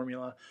potato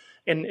formula.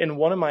 And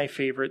one of my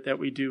favorite that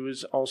we do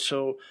is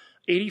also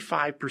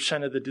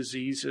 85% of the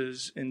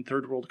diseases in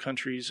third world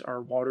countries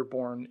are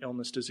waterborne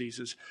illness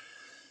diseases.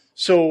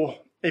 So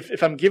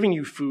if I'm giving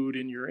you food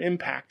and you're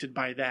impacted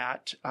by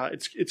that,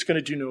 it's going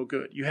to do no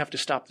good. You have to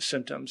stop the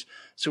symptoms.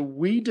 So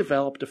we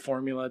developed a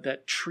formula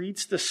that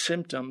treats the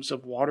symptoms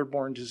of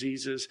waterborne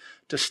diseases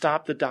to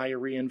stop the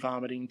diarrhea and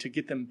vomiting, to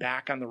get them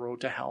back on the road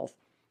to health.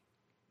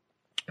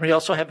 We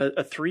also have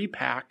a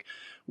 3-pack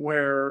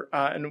where,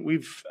 and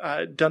we've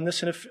done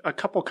this in a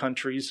couple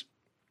countries,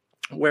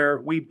 where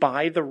we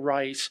buy the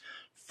rice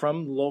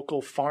from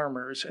local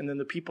farmers, and then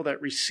the people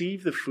that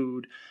receive the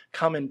food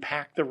come and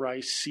pack the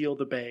rice, seal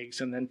the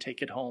bags, and then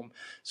take it home.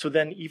 So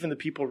then even the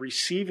people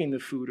receiving the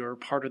food are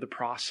part of the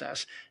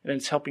process, and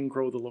it's helping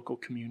grow the local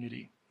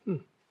community.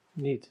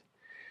 Neat.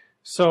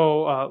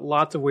 So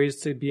lots of ways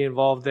to be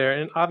involved there.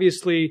 And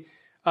obviously,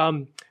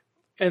 and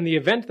the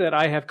event that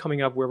I have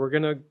coming up where we're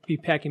going to be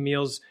packing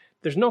meals,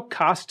 there's no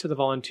cost to the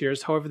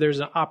volunteers. However, there's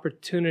an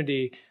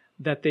opportunity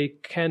that they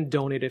can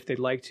donate if they'd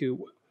like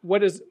to. What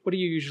do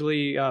you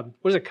usually, what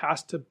does it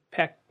cost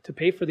to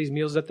pay for these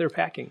meals that they're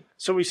packing?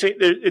 So we say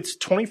it's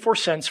 24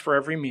 cents for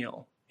every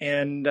meal.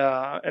 And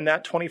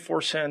that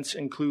 24 cents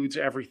includes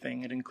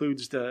everything. It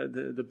includes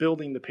the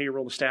building, the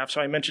payroll, the staff. So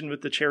I mentioned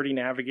with the Charity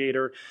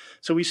Navigator.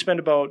 So we spend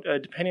about,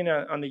 depending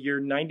on the year,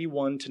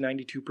 91 to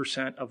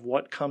 92% of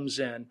what comes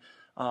in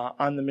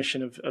on the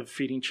mission of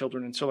feeding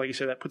children. And so, like I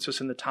said, that puts us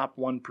in the top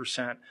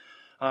 1%.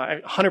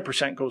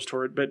 100% goes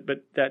toward it,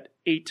 but that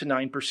 8 to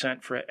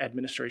 9% for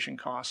administration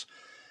costs.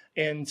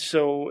 And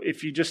so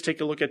if you just take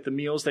a look at the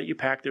meals that you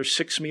pack, there's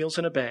 6 meals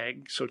in a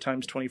bag, so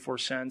times 24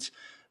 cents.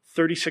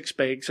 36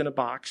 bags in a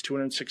box,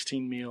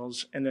 216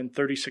 meals, and then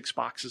 36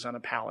 boxes on a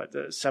pallet,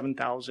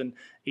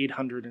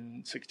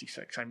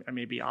 7,866. I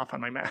may be off on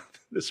my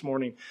math this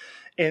morning.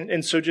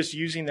 And so just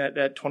using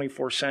that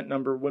 24 cent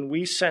number, when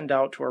we send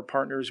out to our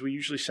partners, we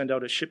usually send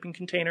out a shipping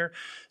container.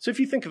 So if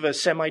you think of a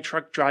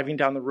semi-truck driving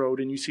down the road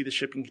and you see the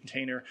shipping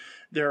container,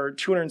 there are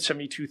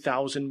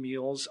 272,000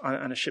 meals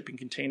on a shipping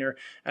container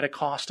at a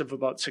cost of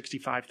about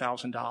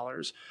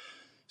 $65,000.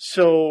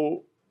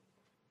 So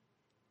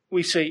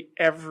we say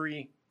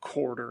every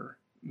quarter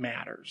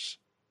matters.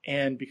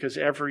 And because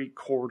every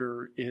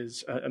quarter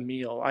is a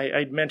meal.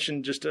 I'd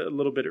mentioned just a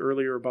little bit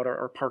earlier about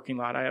our parking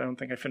lot. I don't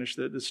think I finished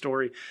the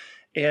story.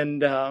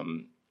 And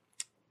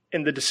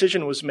the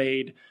decision was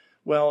made,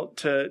 well,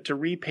 to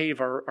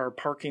repave our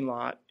parking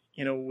lot,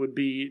 would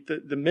be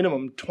the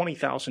minimum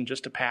 $20,000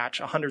 just to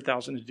patch,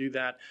 $100,000 to do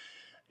that.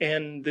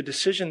 And the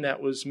decision that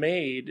was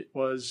made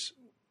was,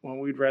 well,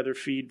 we'd rather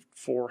feed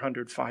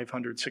 400,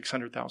 500,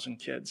 600,000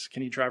 kids.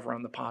 Can you drive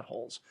around the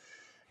potholes?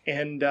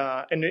 And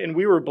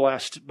we were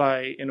blessed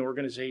by an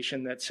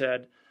organization that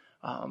said,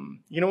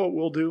 you know what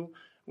we'll do?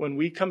 When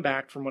we come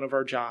back from one of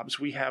our jobs,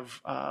 we have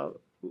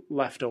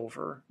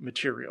leftover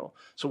material.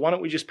 So why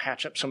don't we just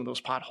patch up some of those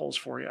potholes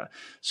for you?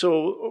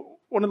 So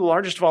one of the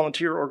largest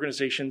volunteer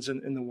organizations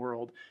in the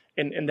world,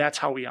 and that's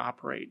how we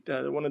operate.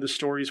 One of the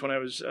stories when I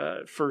was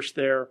first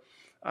there,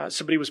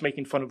 somebody was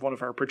making fun of one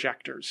of our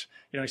projectors.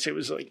 I say it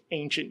was like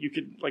ancient. You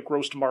could like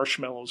roast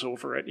marshmallows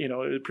over it. It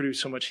would produce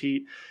so much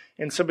heat.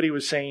 And somebody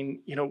was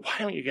saying, why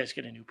don't you guys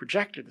get a new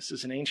projector? This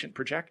is an ancient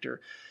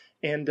projector.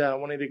 And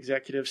one of the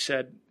executives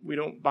said, we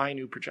don't buy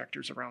new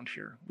projectors around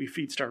here. We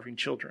feed starving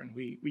children.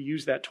 We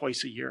use that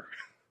twice a year.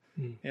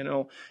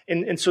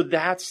 And so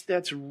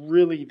that's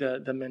really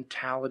the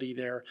mentality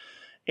there.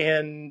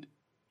 And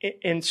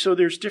so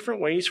there's different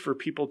ways for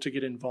people to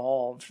get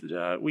involved.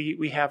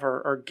 We have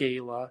our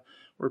gala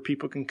where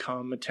people can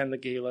come, attend the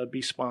gala,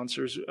 be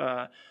sponsors.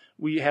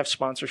 We have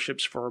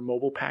sponsorships for our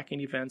mobile packing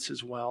events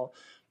as well.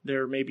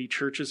 There may be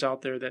churches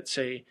out there that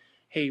say,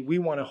 hey, we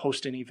want to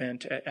host an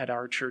event at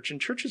our church.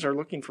 And churches are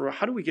looking for,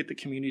 how do we get the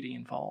community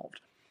involved?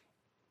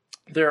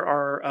 There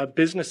are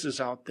businesses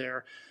out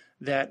there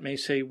that may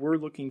say, we're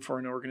looking for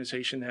an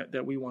organization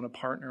that we want to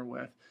partner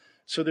with.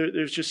 So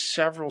there's just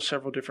several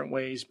different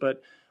ways.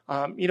 But,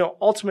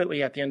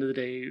 ultimately at the end of the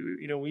day,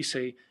 we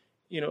say,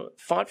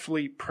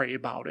 thoughtfully pray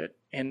about it.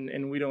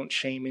 And we don't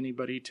shame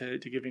anybody to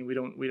giving. We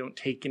don't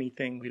take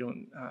anything. We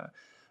don't,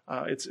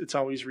 it's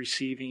always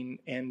receiving.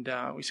 And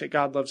we say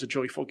God loves a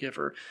joyful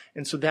giver.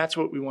 And so that's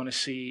what we want to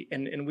see.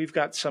 And we've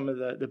got some of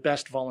the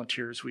best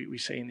volunteers, we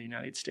say, in the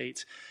United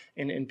States,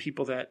 and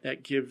people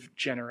that give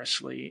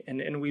generously.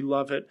 And we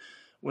love it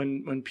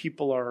when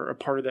people are a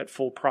part of that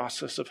full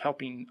process of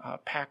helping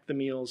pack the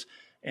meals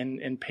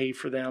and pay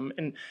for them.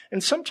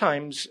 And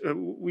sometimes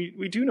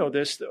we do know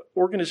this, the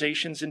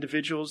organizations,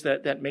 individuals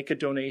that make a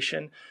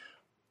donation,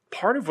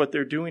 part of what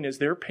they're doing is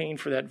they're paying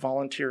for that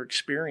volunteer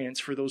experience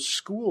for those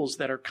schools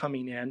that are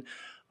coming in.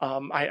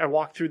 I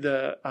walked through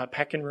the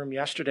packing room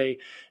yesterday,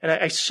 and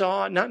I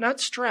saw not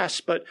stress,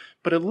 but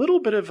a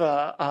little bit of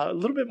a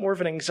little bit more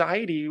of an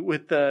anxiety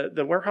with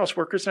the warehouse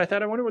workers. And I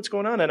thought, I wonder what's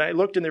going on. And I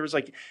looked, and there was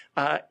like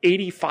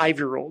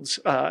 85-year-olds,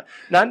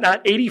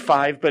 not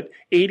 85, but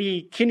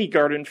 80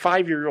 kindergarten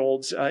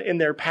 5-year-olds in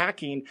there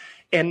packing.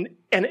 And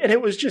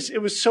it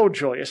was so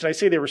joyous. And I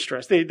say they were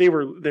stressed. They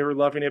were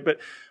loving it,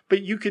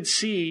 but you could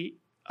see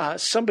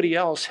somebody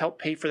else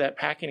helped pay for that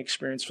packing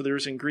experience, for there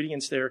was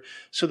ingredients there,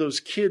 so those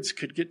kids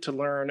could get to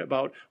learn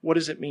about what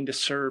does it mean to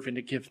serve and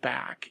to give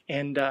back.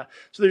 And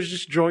so there's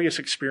just joyous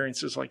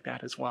experiences like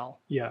that as well.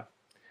 Yeah.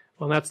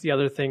 Well, that's the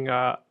other thing.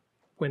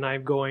 When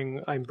I'm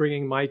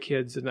bringing my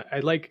kids, and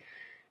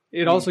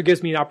it also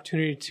gives me an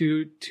opportunity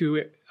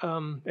to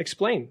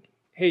explain,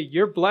 hey,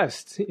 you're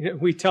blessed.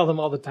 We tell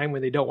them all the time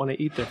when they don't want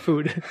to eat their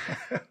food.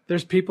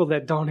 There's people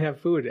that don't have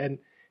food.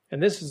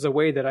 And this is a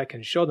way that I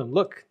can show them,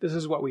 look, this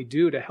is what we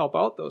do to help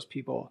out those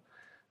people.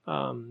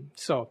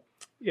 So,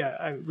 yeah,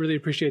 I really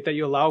appreciate that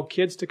you allow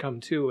kids to come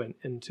too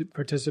and to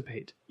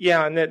participate.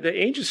 Yeah, and the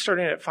age is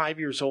starting at 5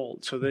 years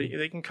old, so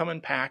they can come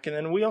and pack. And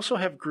then we also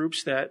have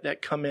groups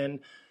that come in,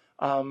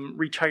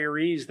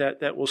 retirees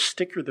that will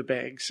sticker the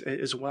bags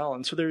as well.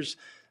 And so there's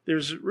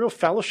real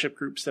fellowship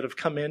groups that have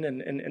come in,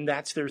 and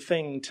that's their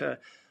thing, to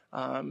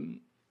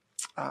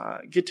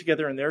get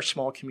together in their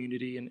small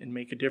community and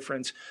make a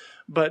difference.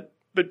 But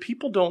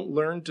people don't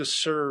learn to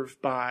serve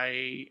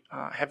by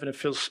having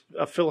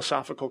a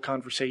philosophical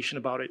conversation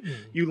about it.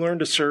 Mm-hmm. You learn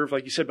to serve,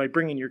 like you said, by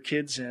bringing your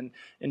kids in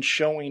and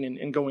showing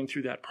and going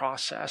through that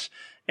process.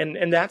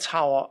 And that's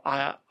how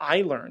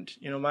I learned.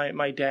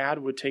 My dad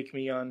would take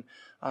me on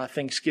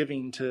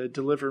Thanksgiving to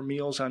deliver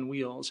Meals on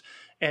Wheels.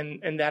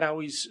 And that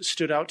always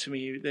stood out to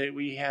me, that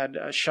we had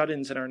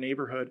shut-ins in our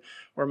neighborhood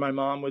where my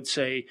mom would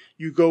say,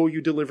 you go,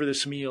 you deliver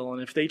this meal.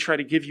 And if they try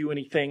to give you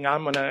anything,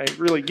 I'm going to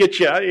really get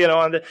you,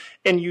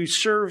 and you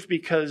serve,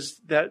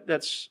 because that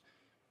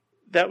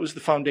was the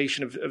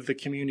foundation of the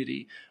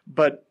community.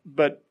 But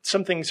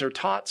some things are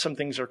taught, some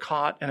things are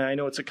caught. And I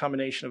know it's a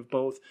combination of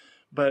both.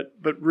 But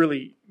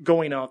really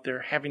going out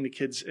there, having the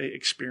kids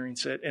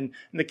experience it, and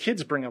the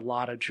kids bring a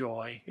lot of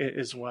joy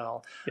as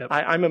well. Yep.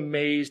 I'm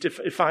amazed.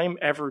 If I'm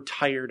ever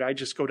tired, I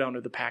just go down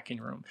to the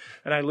packing room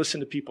and I listen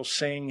to people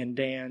sing and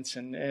dance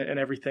and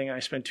everything.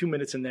 I spend 2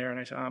 minutes in there and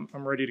I say,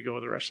 I'm ready to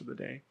go the rest of the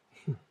day.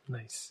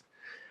 Nice.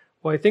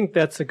 Well, I think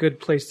that's a good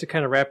place to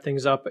kind of wrap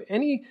things up.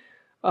 Any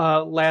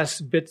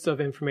last bits of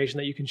information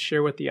that you can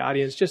share with the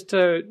audience, just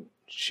to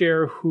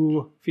share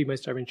who Feed My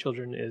Starving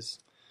Children is?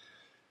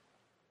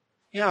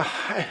 Yeah,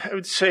 I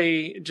would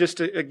say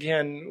just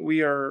again,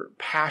 we are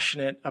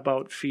passionate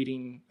about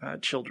feeding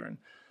children.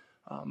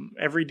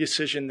 Every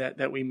decision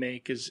that we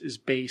make is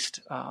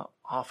based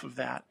off of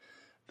that.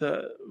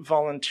 The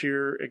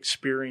volunteer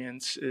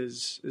experience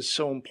is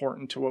so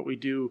important to what we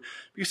do,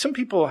 because some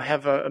people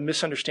have a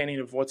misunderstanding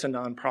of what's a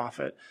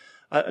nonprofit.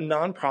 A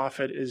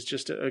nonprofit is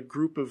just a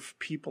group of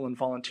people and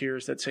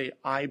volunteers that say,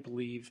 I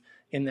believe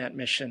in that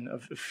mission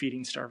of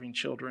feeding starving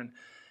children.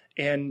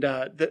 And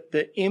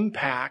the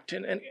impact,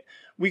 and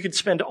we could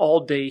spend all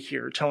day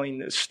here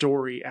telling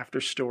story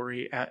after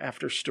story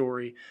after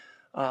story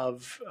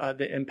of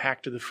the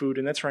impact of the food.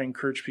 And that's where I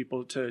encourage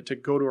people to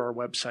go to our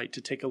website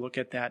to take a look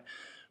at that.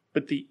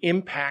 But the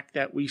impact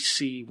that we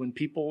see when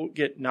people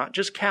get not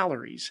just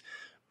calories,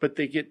 but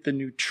they get the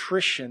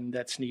nutrition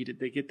that's needed.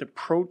 They get the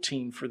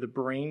protein for the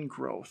brain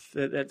growth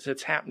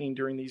that's happening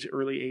during these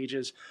early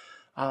ages.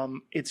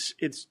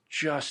 It's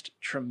just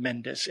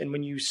tremendous. And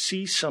when you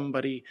see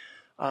somebody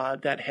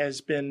that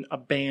has been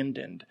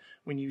abandoned,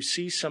 when you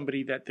see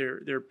somebody that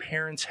their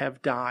parents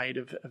have died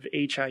of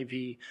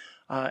HIV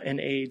and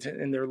AIDS,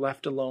 and they're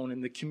left alone,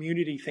 and the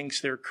community thinks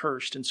they're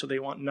cursed, and so they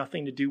want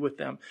nothing to do with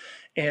them,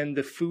 and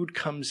the food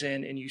comes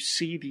in, and you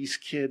see these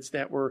kids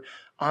that were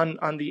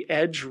on the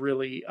edge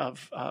really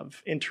of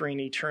entering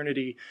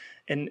eternity,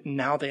 and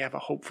now they have a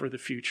hope for the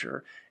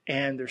future,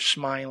 and they're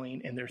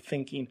smiling and they're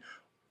thinking.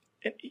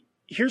 And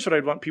here's what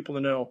I'd want people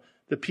to know: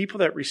 the people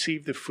that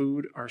receive the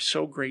food are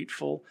so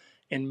grateful.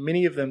 And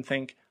many of them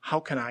think, how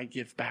can I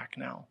give back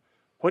now?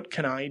 What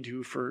can I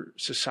do for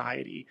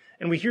society?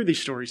 And we hear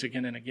these stories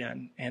again and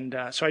again. And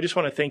so I just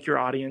want to thank your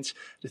audience,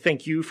 to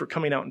thank you for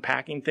coming out and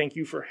packing. Thank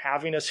you for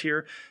having us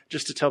here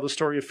just to tell the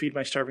story of Feed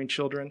My Starving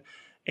Children.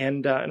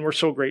 And we're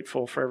so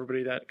grateful for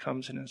everybody that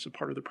comes and is a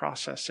part of the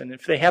process. And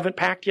if they haven't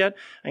packed yet,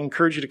 I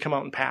encourage you to come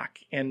out and pack.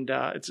 And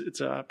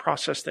it's a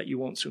process that you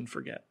won't soon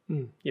forget.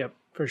 Yep,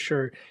 for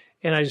sure.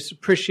 And I just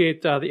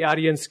appreciate the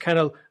audience kind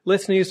of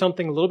listening to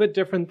something a little bit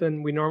different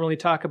than we normally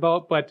talk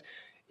about. But,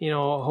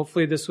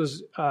 hopefully this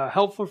was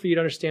helpful for you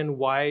to understand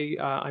why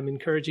I'm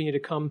encouraging you to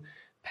come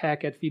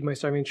pack at Feed My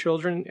Starving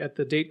Children at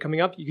the date coming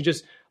up. You can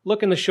just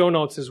look in the show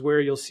notes is where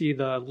you'll see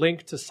the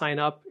link to sign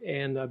up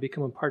and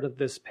become a part of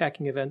this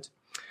packing event.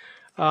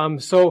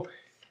 And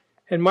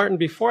Martin,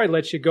 before I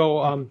let you go,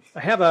 I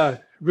have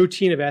a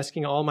routine of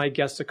asking all my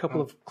guests a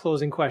couple of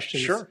closing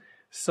questions. Sure.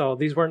 So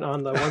these weren't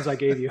on the ones I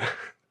gave you.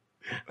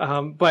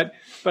 But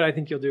I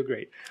think you'll do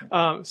great.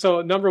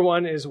 So number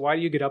one is, why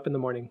do you get up in the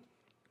morning?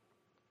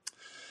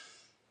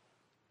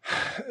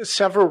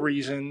 Several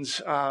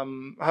reasons.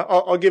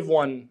 I'll give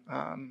one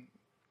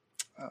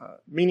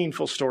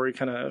meaningful story,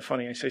 kind of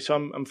funny. I say, so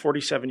I'm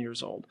 47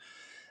 years old.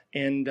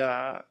 And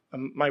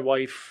my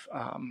wife,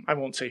 I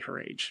won't say her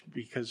age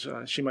because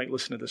she might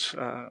listen to this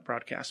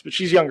broadcast, but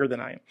she's younger than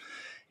I am.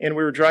 And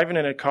we were driving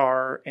in a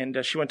car, and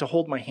she went to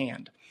hold my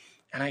hand.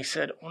 And I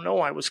said, oh, no,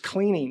 I was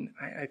cleaning.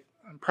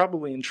 I'm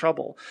probably in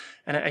trouble.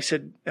 And I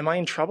said, am I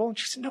in trouble? And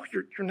she said, no,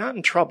 you're not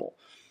in trouble.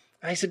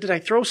 And I said, did I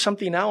throw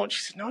something out? And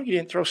she said, no, you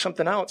didn't throw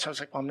something out. So I was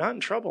like, well, I'm not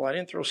in trouble. I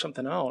didn't throw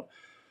something out.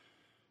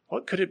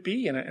 What could it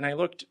be? And I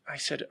looked, I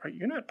said,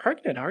 you're not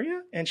pregnant, are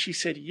you? And she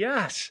said,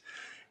 yes.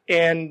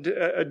 And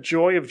a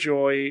joy of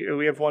joy.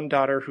 We have one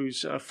daughter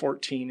who's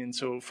 14, and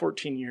so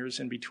 14 years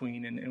in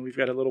between. And we've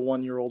got a little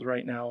 1-year-old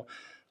right now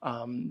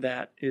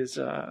that is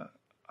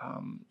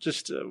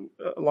just,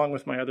 along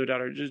with my other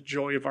daughter, just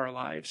joy of our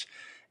lives.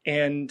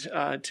 And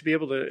to be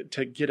able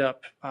to get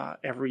up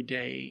every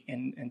day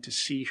and to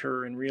see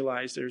her and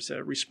realize there's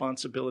a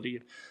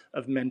responsibility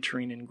of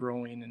mentoring and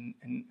growing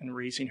and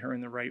raising her in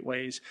the right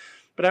ways.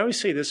 But I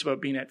always say this about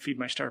being at Feed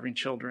My Starving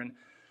Children.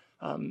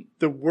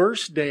 The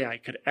worst day I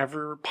could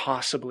ever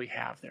possibly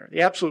have there,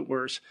 the absolute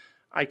worst,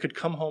 I could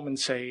come home and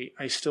say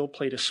I still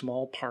played a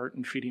small part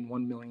in feeding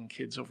 1 million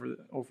kids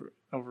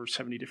over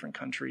 70 different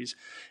countries.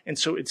 And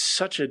so it's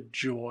such a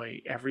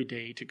joy every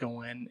day to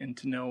go in and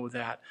to know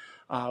that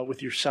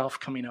with yourself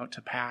coming out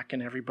to pack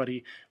and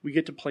everybody, we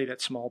get to play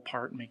that small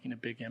part in making a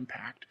big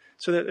impact.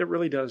 So that it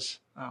really does,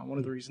 one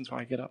of the reasons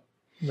why I get up.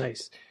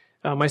 Nice.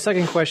 My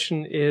second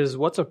question is,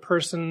 what's a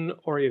person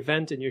or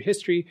event in your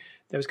history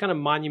that was kind of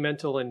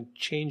monumental in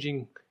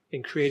changing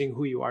and creating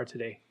who you are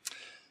today?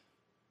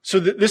 So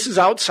this is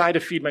outside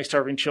of Feed My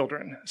Starving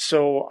Children.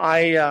 So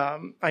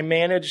I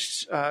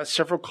managed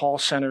several call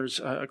centers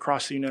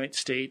across the United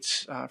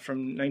States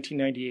from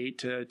 1998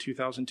 to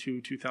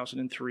 2002,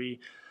 2003.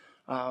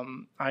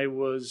 I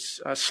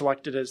was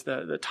selected as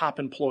the top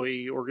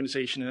employee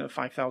organization of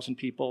 5,000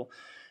 people,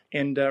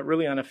 and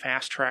really on a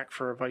fast track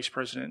for a vice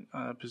president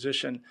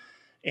position.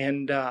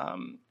 And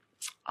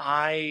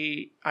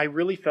I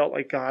really felt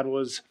like God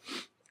was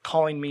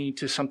calling me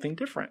to something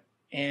different.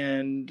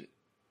 And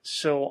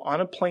so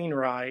on a plane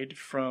ride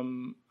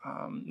from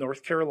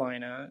North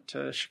Carolina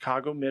to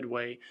Chicago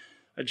Midway,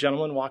 a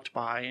gentleman walked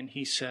by and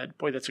he said,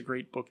 "Boy, that's a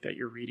great book that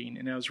you're reading."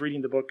 And I was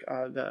reading the book,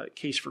 The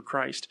Case for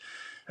Christ.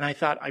 And I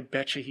thought, I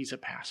bet you he's a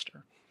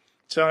pastor.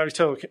 So I always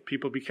tell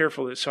people, be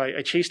careful of this. So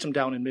I chased him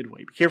down in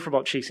Midway. Be careful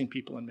about chasing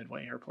people in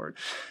Midway Airport.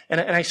 And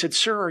I said,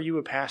 "Sir, are you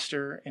a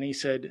pastor?" And he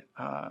said,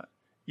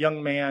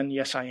 "Young man,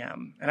 yes, I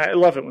am." And I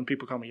love it when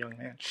people call me young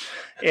man.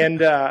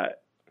 And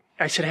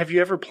I said, "Have you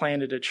ever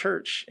planted a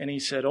church?" And he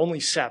said, "Only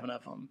 7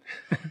 of them."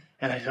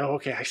 And I said,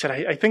 "Okay." I said,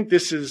 I think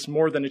this is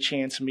more than a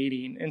chance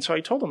meeting. And so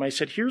I told him, I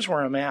said, "Here's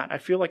where I'm at. I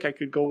feel like I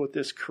could go with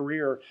this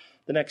career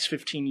the next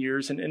 15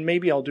 years, and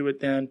maybe I'll do it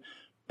then.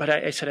 But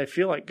I said, I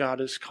feel like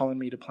God is calling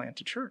me to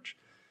plant a church."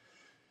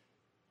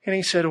 And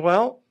he said,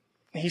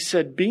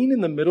 "Being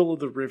in the middle of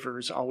the river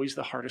is always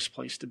the hardest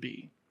place to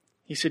be."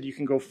 He said, "You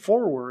can go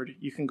forward,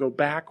 you can go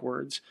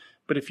backwards,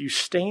 but if you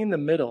stay in the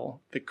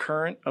middle, the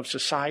current of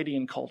society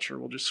and culture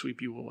will just sweep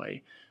you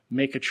away.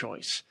 Make a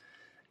choice."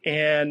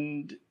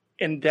 And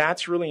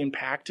that's really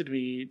impacted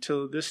me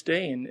to this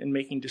day in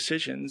making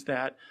decisions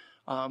that,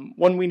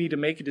 one, we need to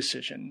make a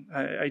decision.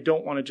 I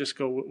don't want to just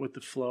go with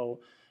the flow.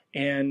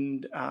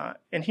 And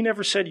he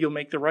never said you'll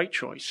make the right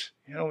choice.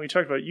 You know, we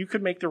talked about you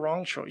could make the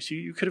wrong choice.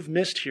 You could have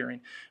missed hearing,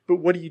 but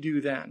what do you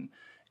do then?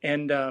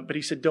 And but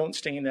he said, don't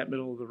stay in that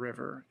middle of the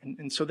river.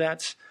 And so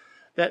that's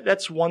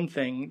one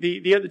thing.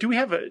 The other, do we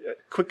have a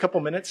quick couple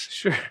minutes?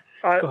 Sure.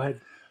 Go ahead.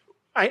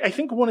 I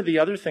think one of the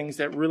other things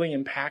that really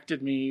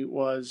impacted me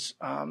was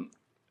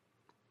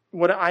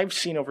what I've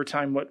seen over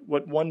time,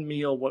 what one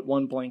meal, what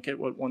one blanket,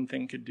 what one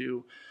thing could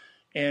do.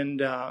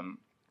 And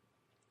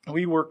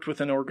we worked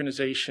with an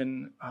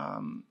organization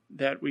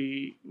that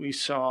we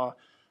saw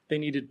they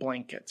needed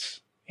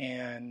blankets,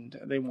 and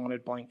they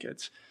wanted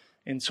blankets.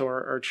 And so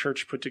our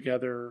church put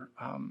together,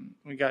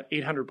 we got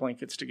 800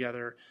 blankets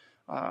together.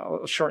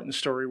 I'll shorten the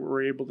story. We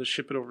were able to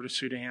ship it over to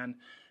Sudan.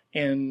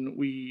 And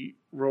we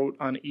wrote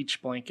on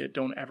each blanket,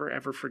 "Don't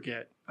ever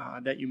forget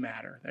that you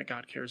matter, that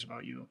God cares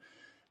about you."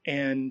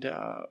 And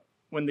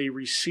when they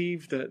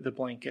received the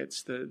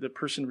blankets, the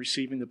person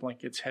receiving the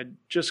blankets had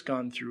just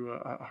gone through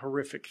a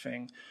horrific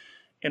thing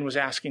and was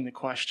asking the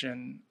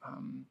question,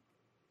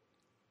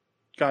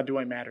 "God, do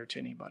I matter to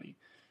anybody?"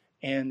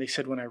 And they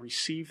said, when I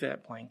received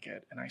that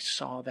blanket and I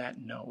saw that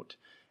note,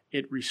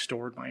 it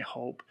restored my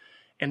hope.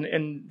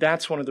 And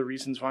that's one of the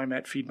reasons why I'm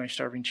at Feed My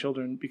Starving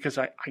Children, because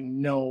I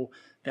know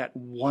that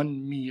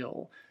one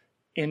meal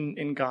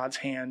in God's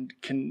hand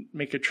can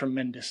make a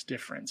tremendous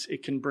difference.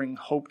 It can bring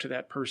hope to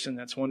that person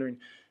that's wondering,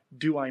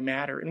 do I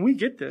matter? And we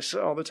get this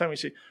all the time. We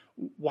say,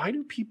 why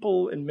do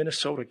people in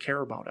Minnesota care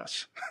about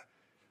us?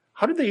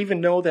 How do they even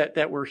know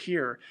that we're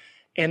here?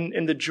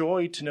 And the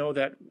joy to know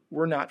that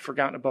we're not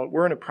forgotten about.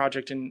 We're in a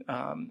project in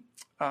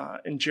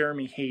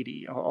Jeremy,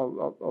 Haiti.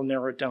 I'll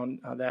narrow it down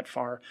that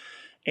far.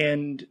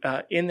 And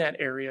in that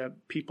area,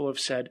 people have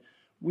said,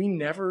 we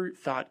never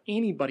thought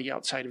anybody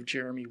outside of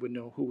Jeremy would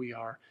know who we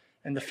are.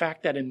 And the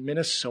fact that in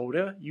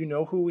Minnesota, you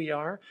know who we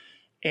are.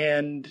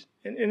 And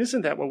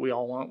isn't that what we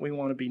all want? We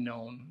want to be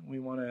known. We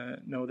want to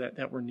know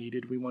that we're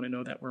needed. We want to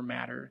know that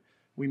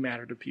we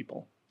matter to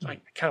people. So I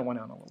kind of went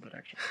on a little bit,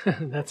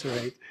 actually. That's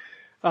right.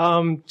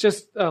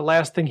 Just a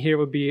last thing here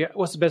would be,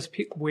 what's the best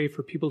way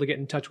for people to get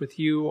in touch with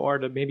you, or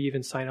to maybe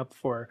even sign up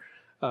for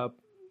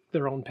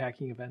their own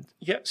packing event?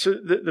 Yeah, so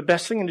the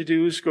best thing to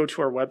do is go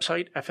to our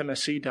website,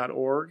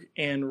 fmsc.org,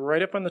 and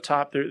right up on the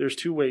top, there's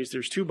 2 ways.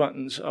 There's 2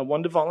 buttons,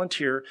 one to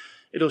volunteer.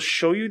 It'll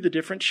show you the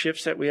different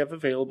shifts that we have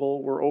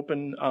available. We're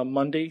open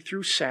Monday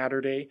through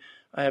Saturday.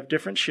 I have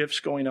different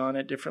shifts going on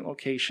at different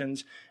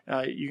locations.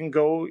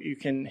 You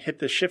can hit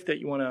the shift that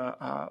you want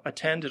to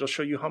attend. It'll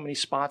show you how many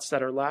spots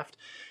that are left.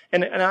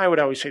 And I would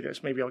always say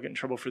this, maybe I'll get in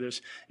trouble for this.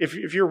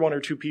 If you're 1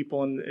 or 2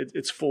 people and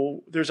it's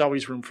full, there's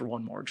always room for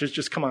 1 more.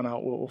 Just come on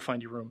out. We'll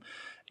find you room.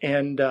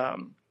 And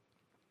then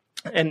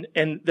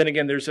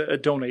again, there's a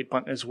donate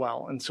button as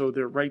well. And so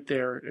they're right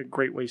there,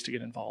 great ways to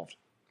get involved.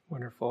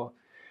 Wonderful.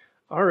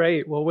 All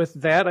right. Well, with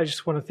that, I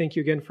just want to thank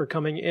you again for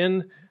coming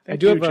in. Thank I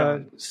do you, have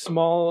John. a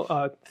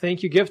small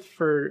thank you gift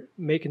for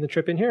making the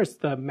trip in here. It's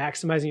the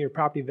Maximizing Your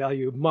Property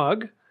Value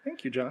mug.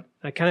 Thank you, John.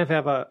 I kind of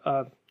have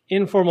a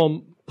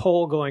informal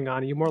poll going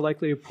on. Are you more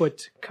likely to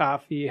put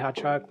coffee, hot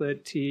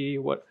chocolate, tea,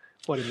 what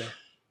in there?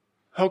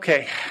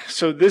 Okay,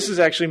 so this is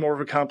actually more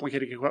of a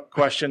complicated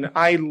question.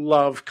 I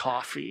love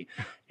coffee,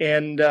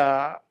 and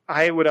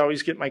I would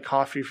always get my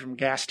coffee from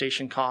gas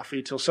station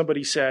coffee till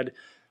somebody said,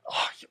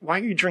 "Oh, why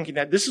are you drinking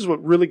that? This is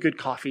what really good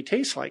coffee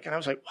tastes like." And I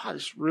was like, wow,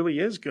 this really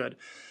is good.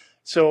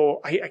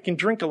 So I can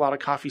drink a lot of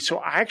coffee. So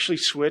I actually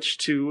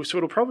switched to, so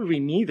it'll probably be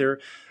neither.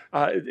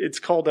 It's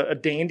called a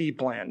Dandy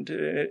blend,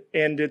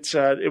 and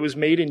it was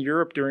made in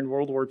Europe during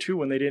World War II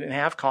when they didn't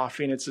have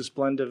coffee, and it's this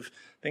blend of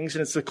things,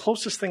 and it's the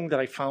closest thing that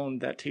I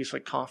found that tastes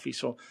like coffee.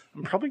 So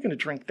I'm probably going to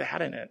drink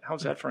that in it.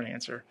 How's that for an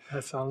answer?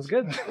 That sounds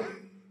good.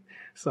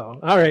 So,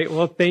 all right.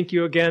 Well, thank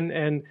you again,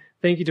 and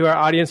thank you to our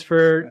audience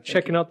for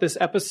checking out this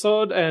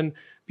episode, and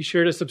be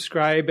sure to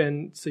subscribe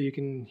and so you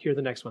can hear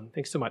the next one.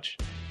 Thanks so much.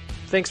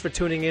 Thanks for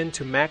tuning in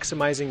to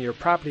Maximizing Your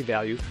Property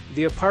Value,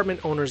 the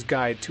apartment owner's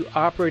guide to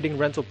operating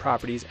rental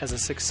properties as a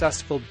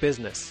successful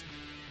business.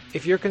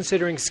 If you're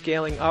considering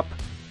scaling up,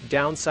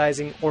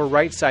 downsizing, or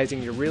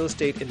right-sizing your real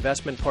estate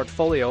investment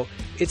portfolio,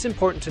 it's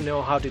important to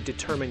know how to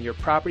determine your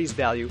property's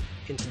value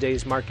in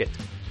today's market.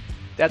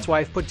 That's why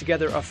I've put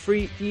together a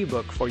free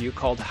ebook for you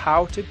called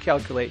How to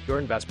Calculate Your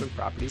Investment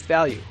Property's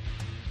Value.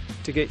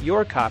 To get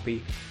your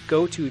copy,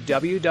 go to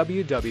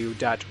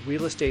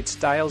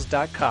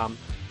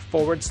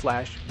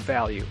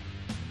www.realestatestyles.com/value.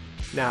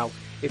 Now,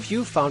 if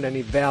you found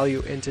any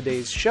value in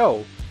today's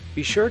show,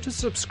 be sure to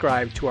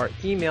subscribe to our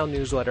email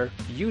newsletter,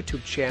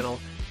 YouTube channel,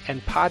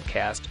 and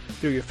podcast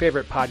through your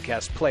favorite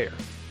podcast player.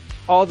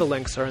 All the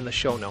links are in the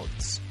show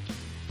notes.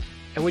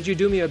 And would you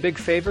do me a big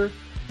favor?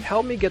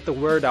 Help me get the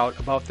word out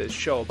about this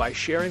show by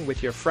sharing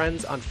with your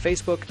friends on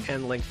Facebook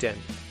and LinkedIn.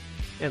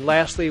 And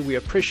lastly, we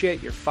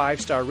appreciate your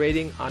 5-star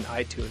rating on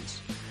iTunes.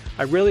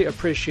 I really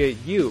appreciate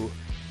you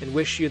and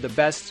wish you the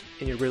best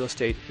in your real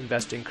estate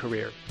investing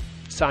career.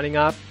 Signing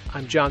off,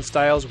 I'm John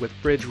Stiles with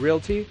Bridge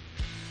Realty.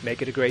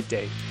 Make it a great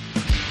day.